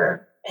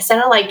hear, it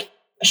sounded like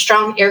a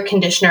strong air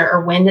conditioner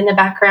or wind in the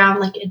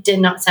background. It did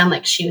not sound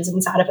like she was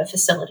inside of a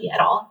facility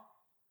at all.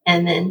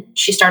 And then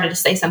she started to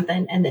say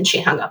something and then she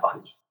hung up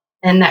on me.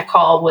 And that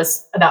call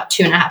was about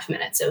 2.5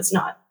 minutes. It was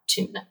not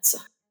 2 minutes.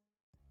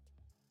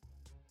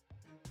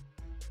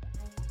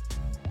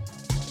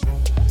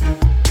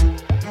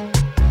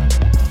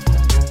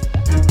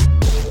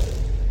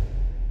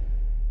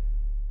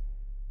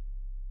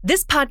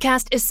 This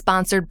podcast is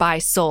sponsored by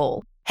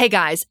Soul. Hey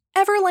guys,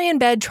 ever lay in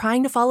bed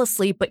trying to fall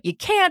asleep, but you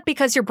can't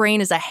because your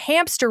brain is a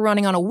hamster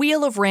running on a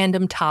wheel of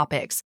random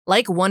topics,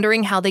 like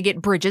wondering how they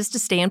get bridges to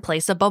stay in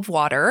place above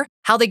water,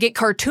 how they get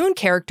cartoon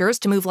characters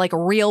to move like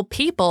real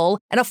people,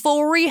 and a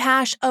full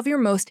rehash of your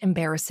most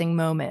embarrassing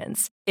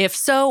moments? If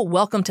so,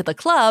 welcome to the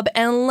club,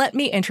 and let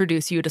me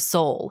introduce you to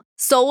Soul.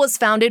 Soul was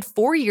founded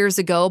 4 years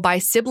ago by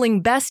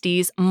sibling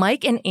besties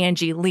Mike and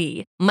Angie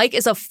Lee. Mike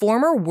is a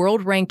former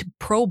world-ranked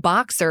pro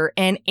boxer,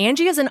 and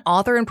Angie is an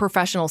author and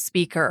professional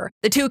speaker.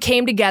 The two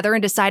came together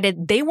and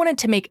decided they wanted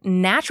to make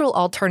natural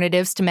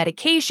alternatives to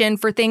medication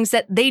for things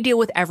that they deal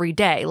with every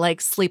day, like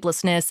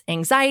sleeplessness,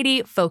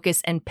 anxiety,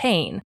 focus, and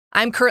pain.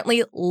 I'm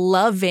currently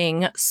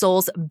loving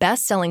Soul's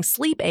best-selling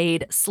sleep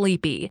aid,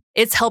 Sleepy.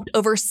 It's helped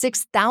over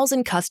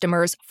 6,000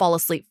 customers fall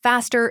asleep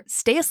faster,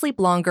 stay asleep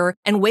longer,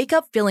 and wake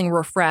up feeling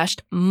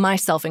refreshed,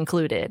 myself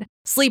included.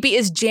 Sleepy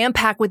is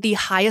jam-packed with the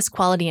highest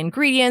quality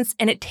ingredients,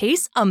 and it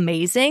tastes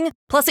amazing.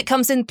 Plus, it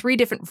comes in 3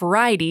 different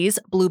varieties: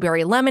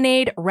 blueberry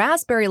lemonade,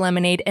 raspberry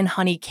lemonade, and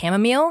honey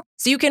chamomile.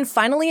 So you can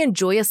finally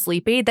enjoy a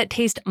sleep aid that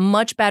tastes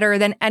much better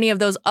than any of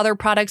those other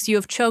products you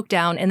have choked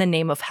down in the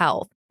name of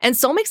health. And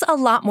Soul makes a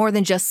lot more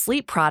than just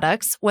sleep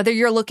products. Whether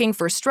you're looking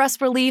for stress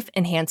relief,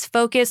 enhanced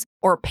focus,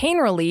 or pain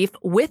relief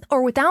with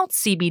or without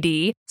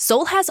CBD,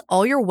 Soul has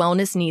all your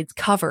wellness needs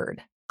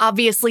covered.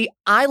 Obviously,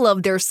 I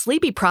love their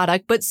Sleepy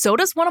product, but so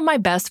does one of my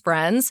best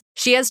friends.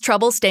 She has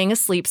trouble staying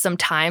asleep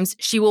sometimes.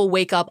 She will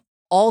wake up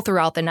all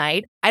throughout the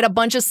night. I had a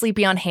bunch of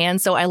Sleepy on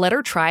hand, so I let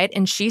her try it,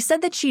 and she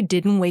said that she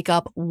didn't wake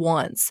up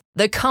once.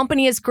 The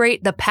company is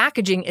great, the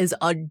packaging is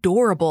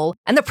adorable,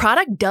 and the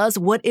product does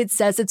what it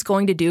says it's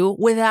going to do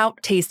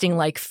without tasting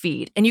like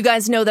feet. And you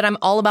guys know that I'm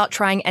all about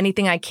trying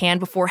anything I can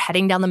before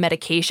heading down the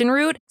medication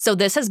route, so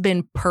this has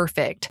been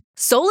perfect.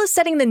 Soul is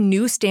setting the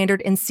new standard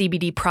in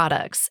CBD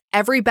products.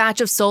 Every batch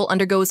of Soul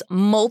undergoes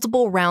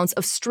multiple rounds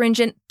of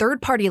stringent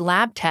third-party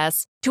lab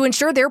tests to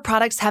ensure their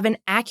products have an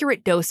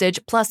accurate dosage,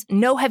 plus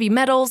no heavy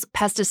metals,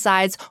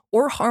 pesticides,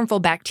 or harmful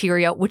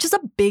bacteria, which is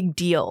a big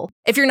deal.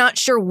 If you're not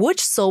sure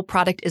which Soul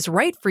product is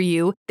right for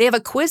you, they have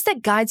a quiz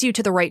that guides you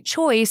to the right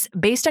choice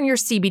based on your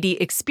CBD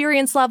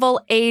experience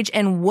level, age,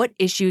 and what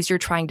issues you're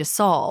trying to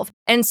solve.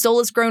 And Soul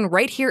is grown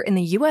right here in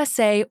the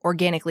USA,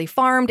 organically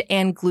farmed,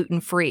 and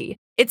gluten-free.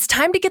 It's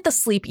time to get the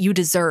sleep you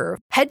deserve.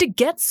 Head to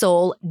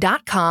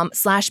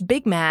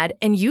getsoul.com/BigMad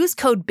and use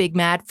code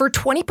BigMad for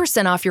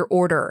 20% off your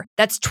order.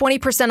 That's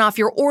 20% off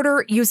your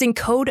order using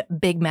code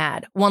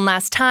BigMad. One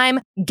last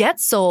time,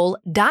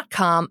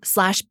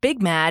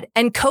 getsoul.com/BigMad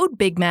and code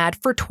BigMad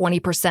for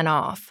 20%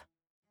 off.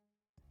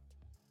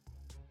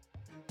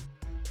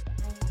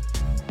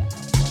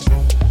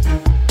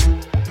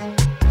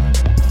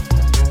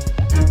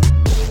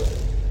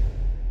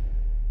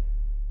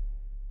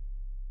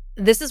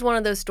 This is one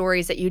of those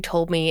stories that you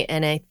told me,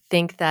 and I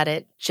think that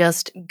it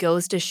just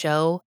goes to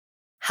show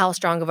how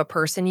strong of a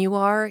person you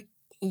are.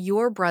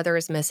 Your brother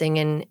is missing,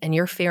 and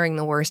you're fearing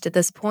the worst at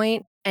this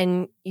point,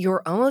 and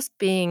you're almost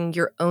being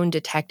your own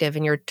detective,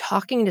 and you're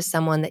talking to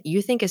someone that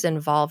you think is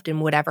involved in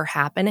whatever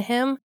happened to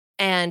him,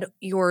 and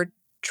you're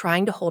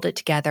trying to hold it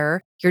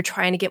together. You're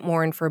trying to get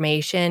more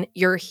information.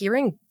 You're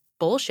hearing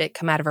bullshit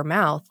come out of her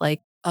mouth,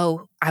 like,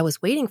 oh, I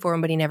was waiting for him,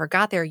 but he never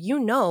got there. You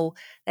know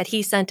that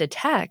he sent a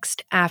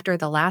text after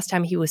the last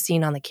time he was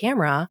seen on the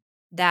camera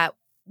that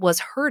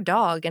was her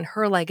dog and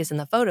her leg is in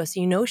the photo. So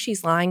you know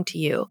she's lying to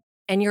you.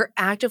 And you're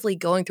actively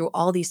going through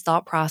all these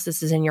thought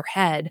processes in your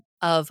head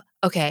of,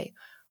 okay,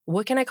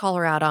 what can I call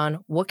her out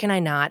on? What can I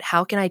not?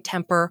 How can I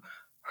temper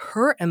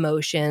her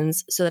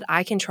emotions so that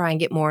I can try and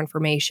get more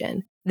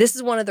information? This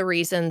is one of the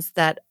reasons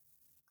that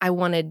I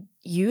wanted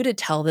you to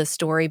tell this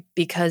story,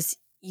 because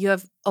you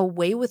have a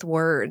way with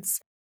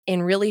words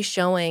in really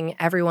showing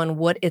everyone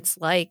what it's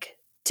like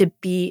to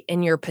be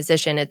in your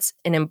position. It's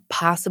an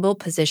impossible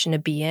position to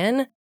be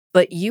in,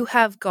 but you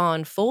have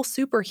gone full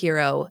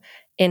superhero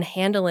in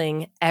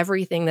handling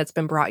everything that's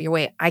been brought your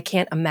way. I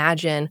can't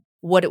imagine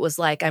what it was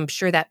like. I'm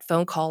sure that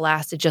phone call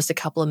lasted just a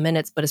couple of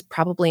minutes, but it's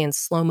probably in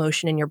slow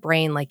motion in your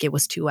brain like it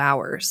was 2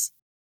 hours.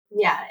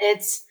 Yeah,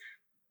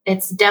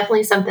 it's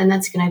definitely something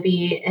that's going to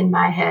be in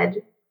my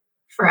head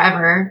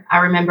forever. I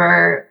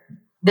remember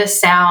the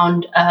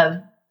sound of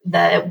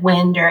the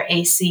wind or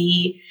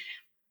AC.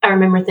 I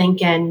remember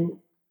thinking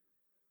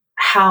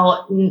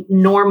how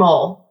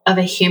normal of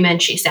a human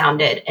she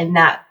sounded, and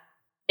that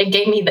it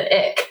gave me the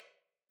ick.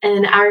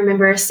 And I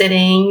remember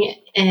sitting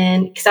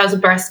in, because I was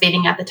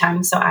breastfeeding at the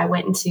time, so I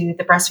went into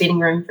the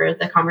breastfeeding room for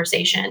the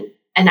conversation.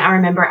 And I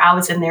remember I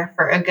was in there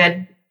for a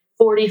good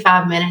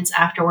 45 minutes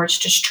afterwards,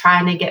 just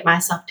trying to get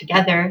myself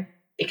together,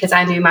 because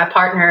I knew my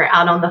partner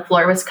out on the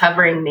floor was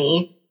covering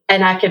me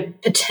and I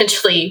could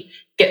potentially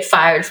get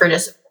fired for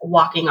just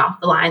walking off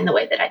the line the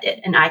way that I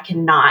did. And I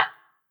cannot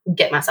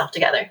get myself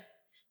together.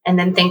 And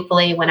then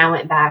thankfully, when I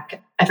went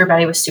back,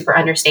 everybody was super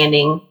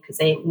understanding because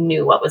they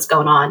knew what was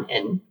going on,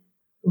 and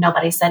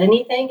nobody said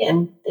anything.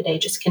 And the day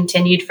just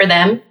continued for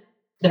them.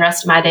 The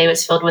rest of my day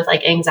was filled with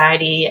like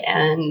anxiety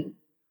and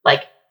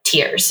like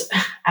tears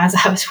as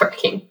I was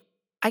working.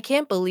 I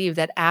can't believe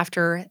that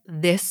after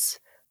this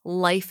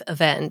life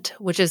event,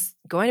 which is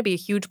going to be a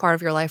huge part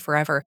of your life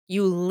forever,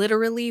 you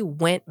literally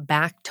went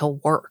back to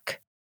work.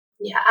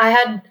 Yeah,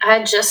 I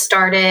had just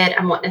started,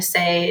 I'm wanting to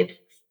say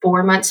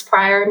 4 months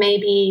prior,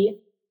 maybe.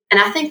 And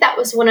I think that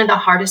was one of the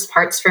hardest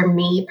parts for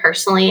me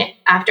personally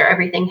after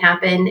everything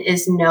happened,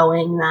 is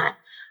knowing that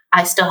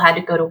I still had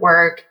to go to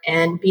work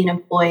and be an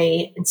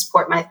employee and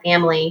support my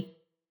family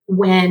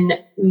when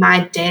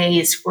my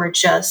days were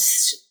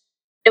just,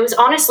 it was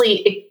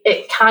honestly,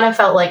 it kind of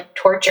felt like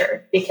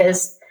torture,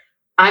 because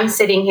I'm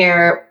sitting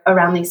here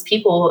around these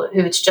people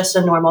who it's just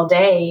a normal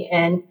day,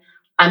 and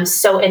I'm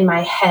so in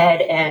my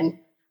head and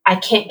I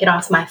can't get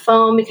off my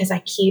phone because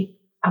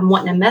I'm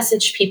wanting to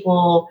message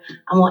people.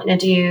 I'm wanting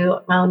to do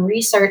my own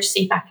research,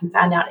 see if I can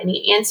find out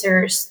any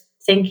answers,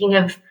 thinking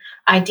of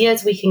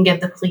ideas we can give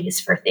the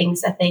police for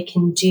things that they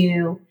can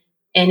do.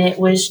 And it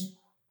was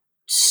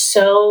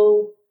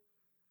so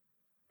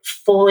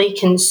fully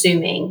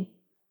consuming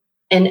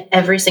in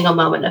every single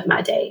moment of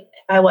my day.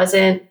 If I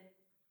wasn't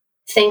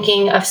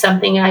thinking of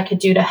something I could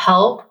do to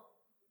help,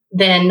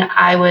 then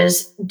I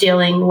was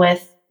dealing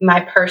with my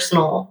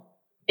personal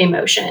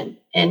emotion,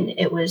 and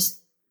it was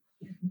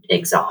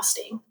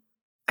exhausting.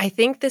 I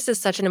think this is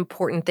such an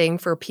important thing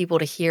for people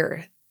to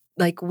hear.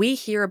 Like, we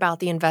hear about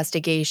the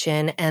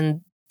investigation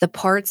and the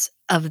parts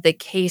of the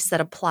case that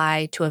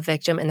apply to a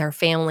victim and their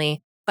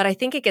family, but I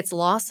think it gets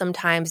lost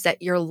sometimes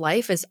that your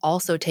life is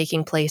also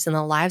taking place and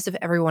the lives of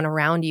everyone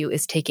around you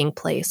is taking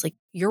place. Like,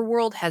 your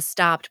world has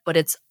stopped, but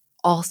it's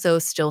also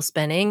still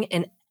spinning,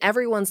 and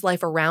everyone's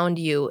life around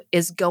you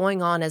is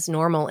going on as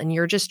normal, and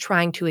you're just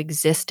trying to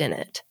exist in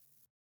it.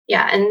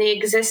 Yeah, and the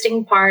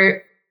existing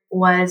part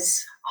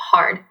was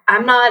hard.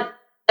 I'm not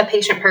a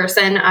patient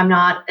person. I'm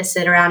not a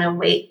sit around and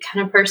wait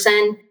kind of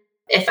person.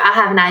 If I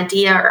have an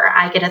idea or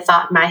I get a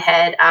thought in my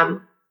head,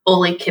 I'm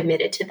fully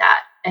committed to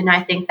that. And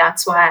I think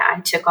that's why I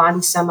took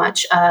on so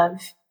much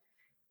of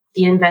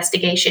the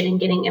investigation and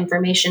getting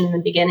information in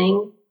the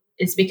beginning,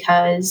 is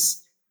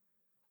because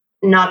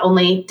not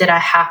only did I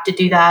have to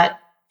do that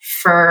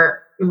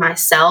for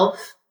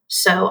myself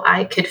so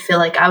I could feel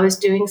like I was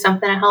doing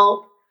something to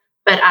help,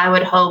 but I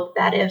would hope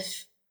that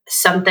if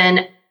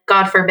something,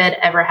 God forbid,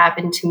 ever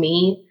happened to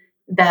me,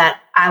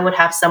 that I would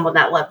have someone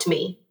that loved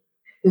me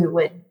who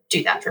would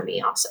do that for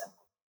me also.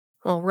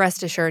 Well,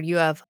 rest assured, you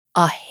have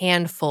a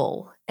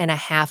handful and a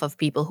half of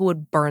people who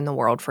would burn the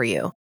world for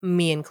you,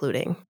 me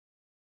including.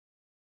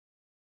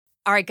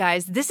 All right,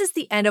 guys, this is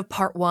the end of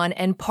part 1,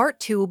 and part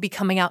 2 will be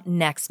coming out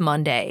next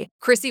Monday.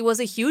 Chrissy was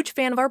a huge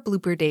fan of our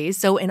blooper days,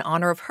 so in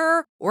honor of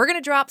her, we're going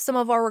to drop some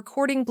of our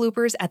recording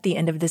bloopers at the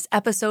end of this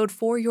episode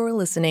for your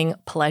listening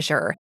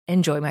pleasure.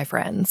 Enjoy, my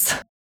friends.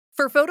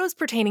 For photos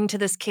pertaining to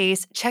this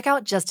case, check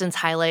out Justin's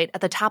highlight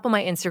at the top of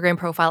my Instagram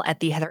profile at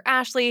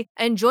 @TheHeatherAshley,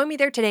 and join me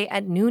there today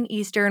at noon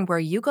Eastern, where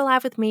you go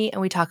live with me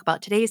and we talk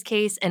about today's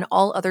case and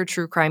all other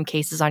true crime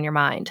cases on your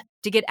mind.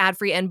 To get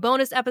ad-free and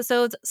bonus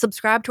episodes,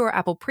 subscribe to our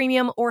Apple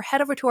Premium or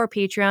head over to our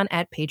Patreon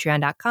at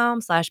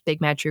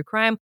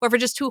patreon.com/BigMadTrueCrime, where for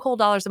just $2 whole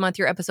a month,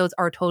 your episodes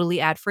are totally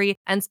ad-free.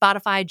 And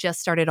Spotify just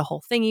started a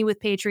whole thingy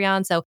with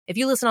Patreon. So if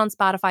you listen on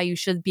Spotify, you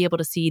should be able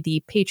to see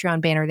the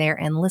Patreon banner there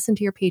and listen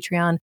to your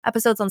Patreon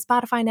episodes on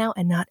Spotify now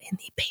and not in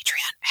the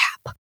Patreon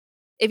app.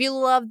 If you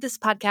love this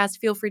podcast,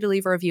 feel free to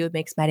leave a review. It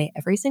makes my day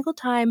every single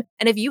time.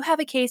 And if you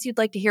have a case you'd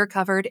like to hear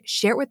covered,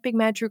 share it with Big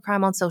Mad True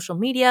Crime on social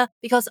media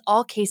because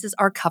all cases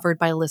are covered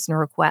by listener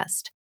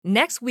request.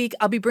 Next week,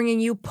 I'll be bringing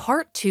you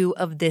part 2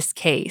 of this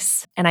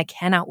case, and I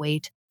cannot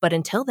wait. But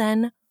until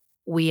then,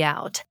 we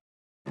out.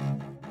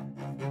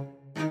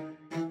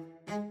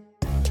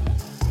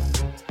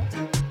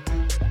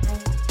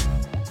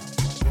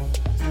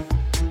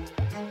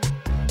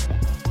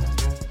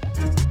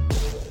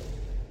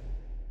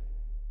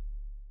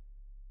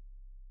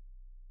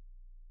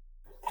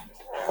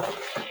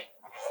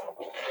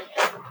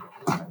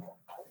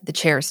 The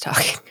chair's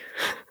talking.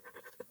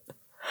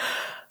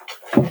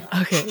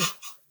 Okay.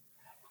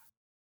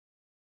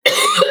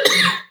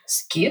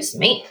 Excuse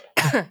me.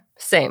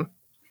 Same.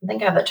 I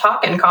think I have the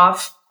talking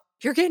cough.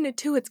 You're getting it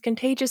too. It's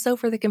contagious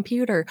over the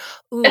computer.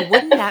 Ooh,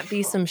 wouldn't that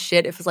be some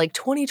shit if it's like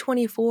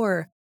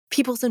 2024?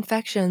 People's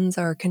infections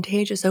are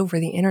contagious over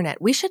the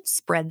internet. We should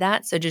spread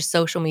that so just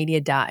social media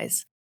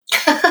dies.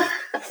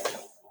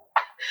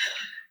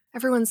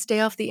 Everyone stay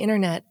off the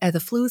internet.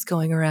 The flu's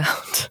going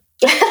around.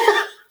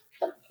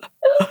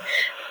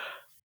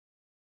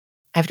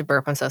 I have to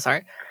burp. I'm so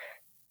sorry.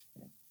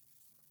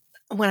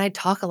 When I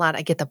talk a lot,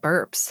 I get the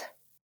burps.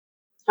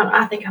 Oh,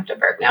 I think I have to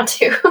burp now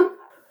too.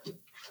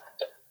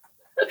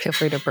 Feel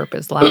free to burp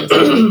as loud as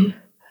you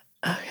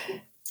want.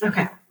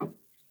 Okay.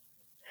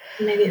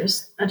 Maybe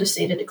I just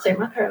needed to clear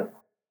my throat.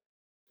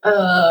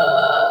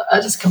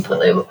 I just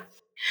completely,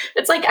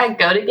 it's like I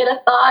go to get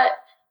a thought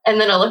and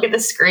then I look at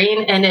the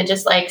screen and it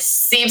just like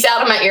seeps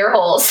out of my ear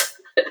holes.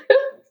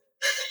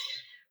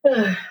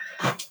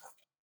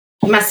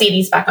 My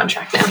CD's back on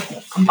track now.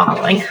 I'm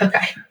following.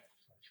 Okay.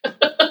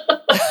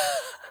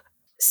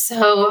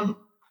 So.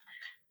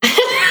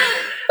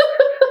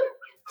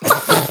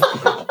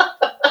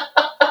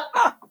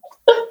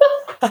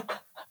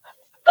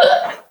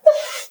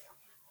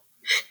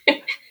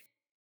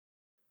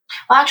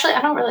 Well, actually,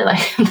 I don't really like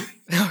him.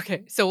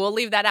 Okay, so we'll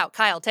leave that out.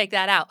 Kyle, take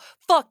that out.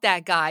 Fuck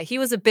that guy. He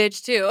was a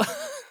bitch too.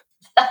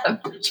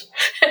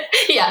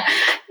 Yeah.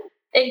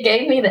 It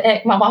gave me the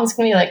ick. My mom's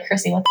gonna be like,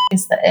 Chrissy, what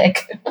is the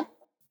ick?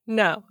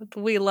 No,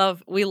 we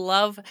love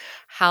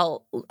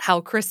how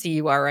Chrissy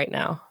you are right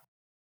now.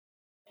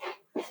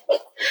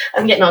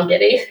 I'm getting all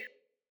giddy.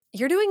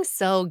 You're doing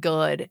so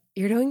good.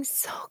 You're doing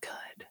so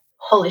good.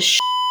 Holy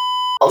shit.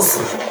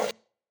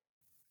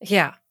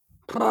 Yeah.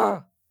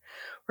 We're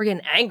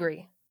getting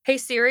angry. Hey,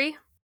 Siri,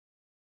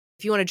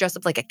 if you want to dress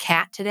up like a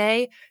cat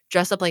today,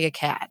 dress up like a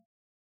cat.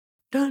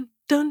 Dun,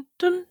 dun,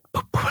 dun.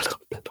 All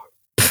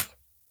right,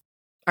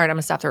 I'm going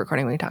to stop the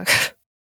recording when we talk.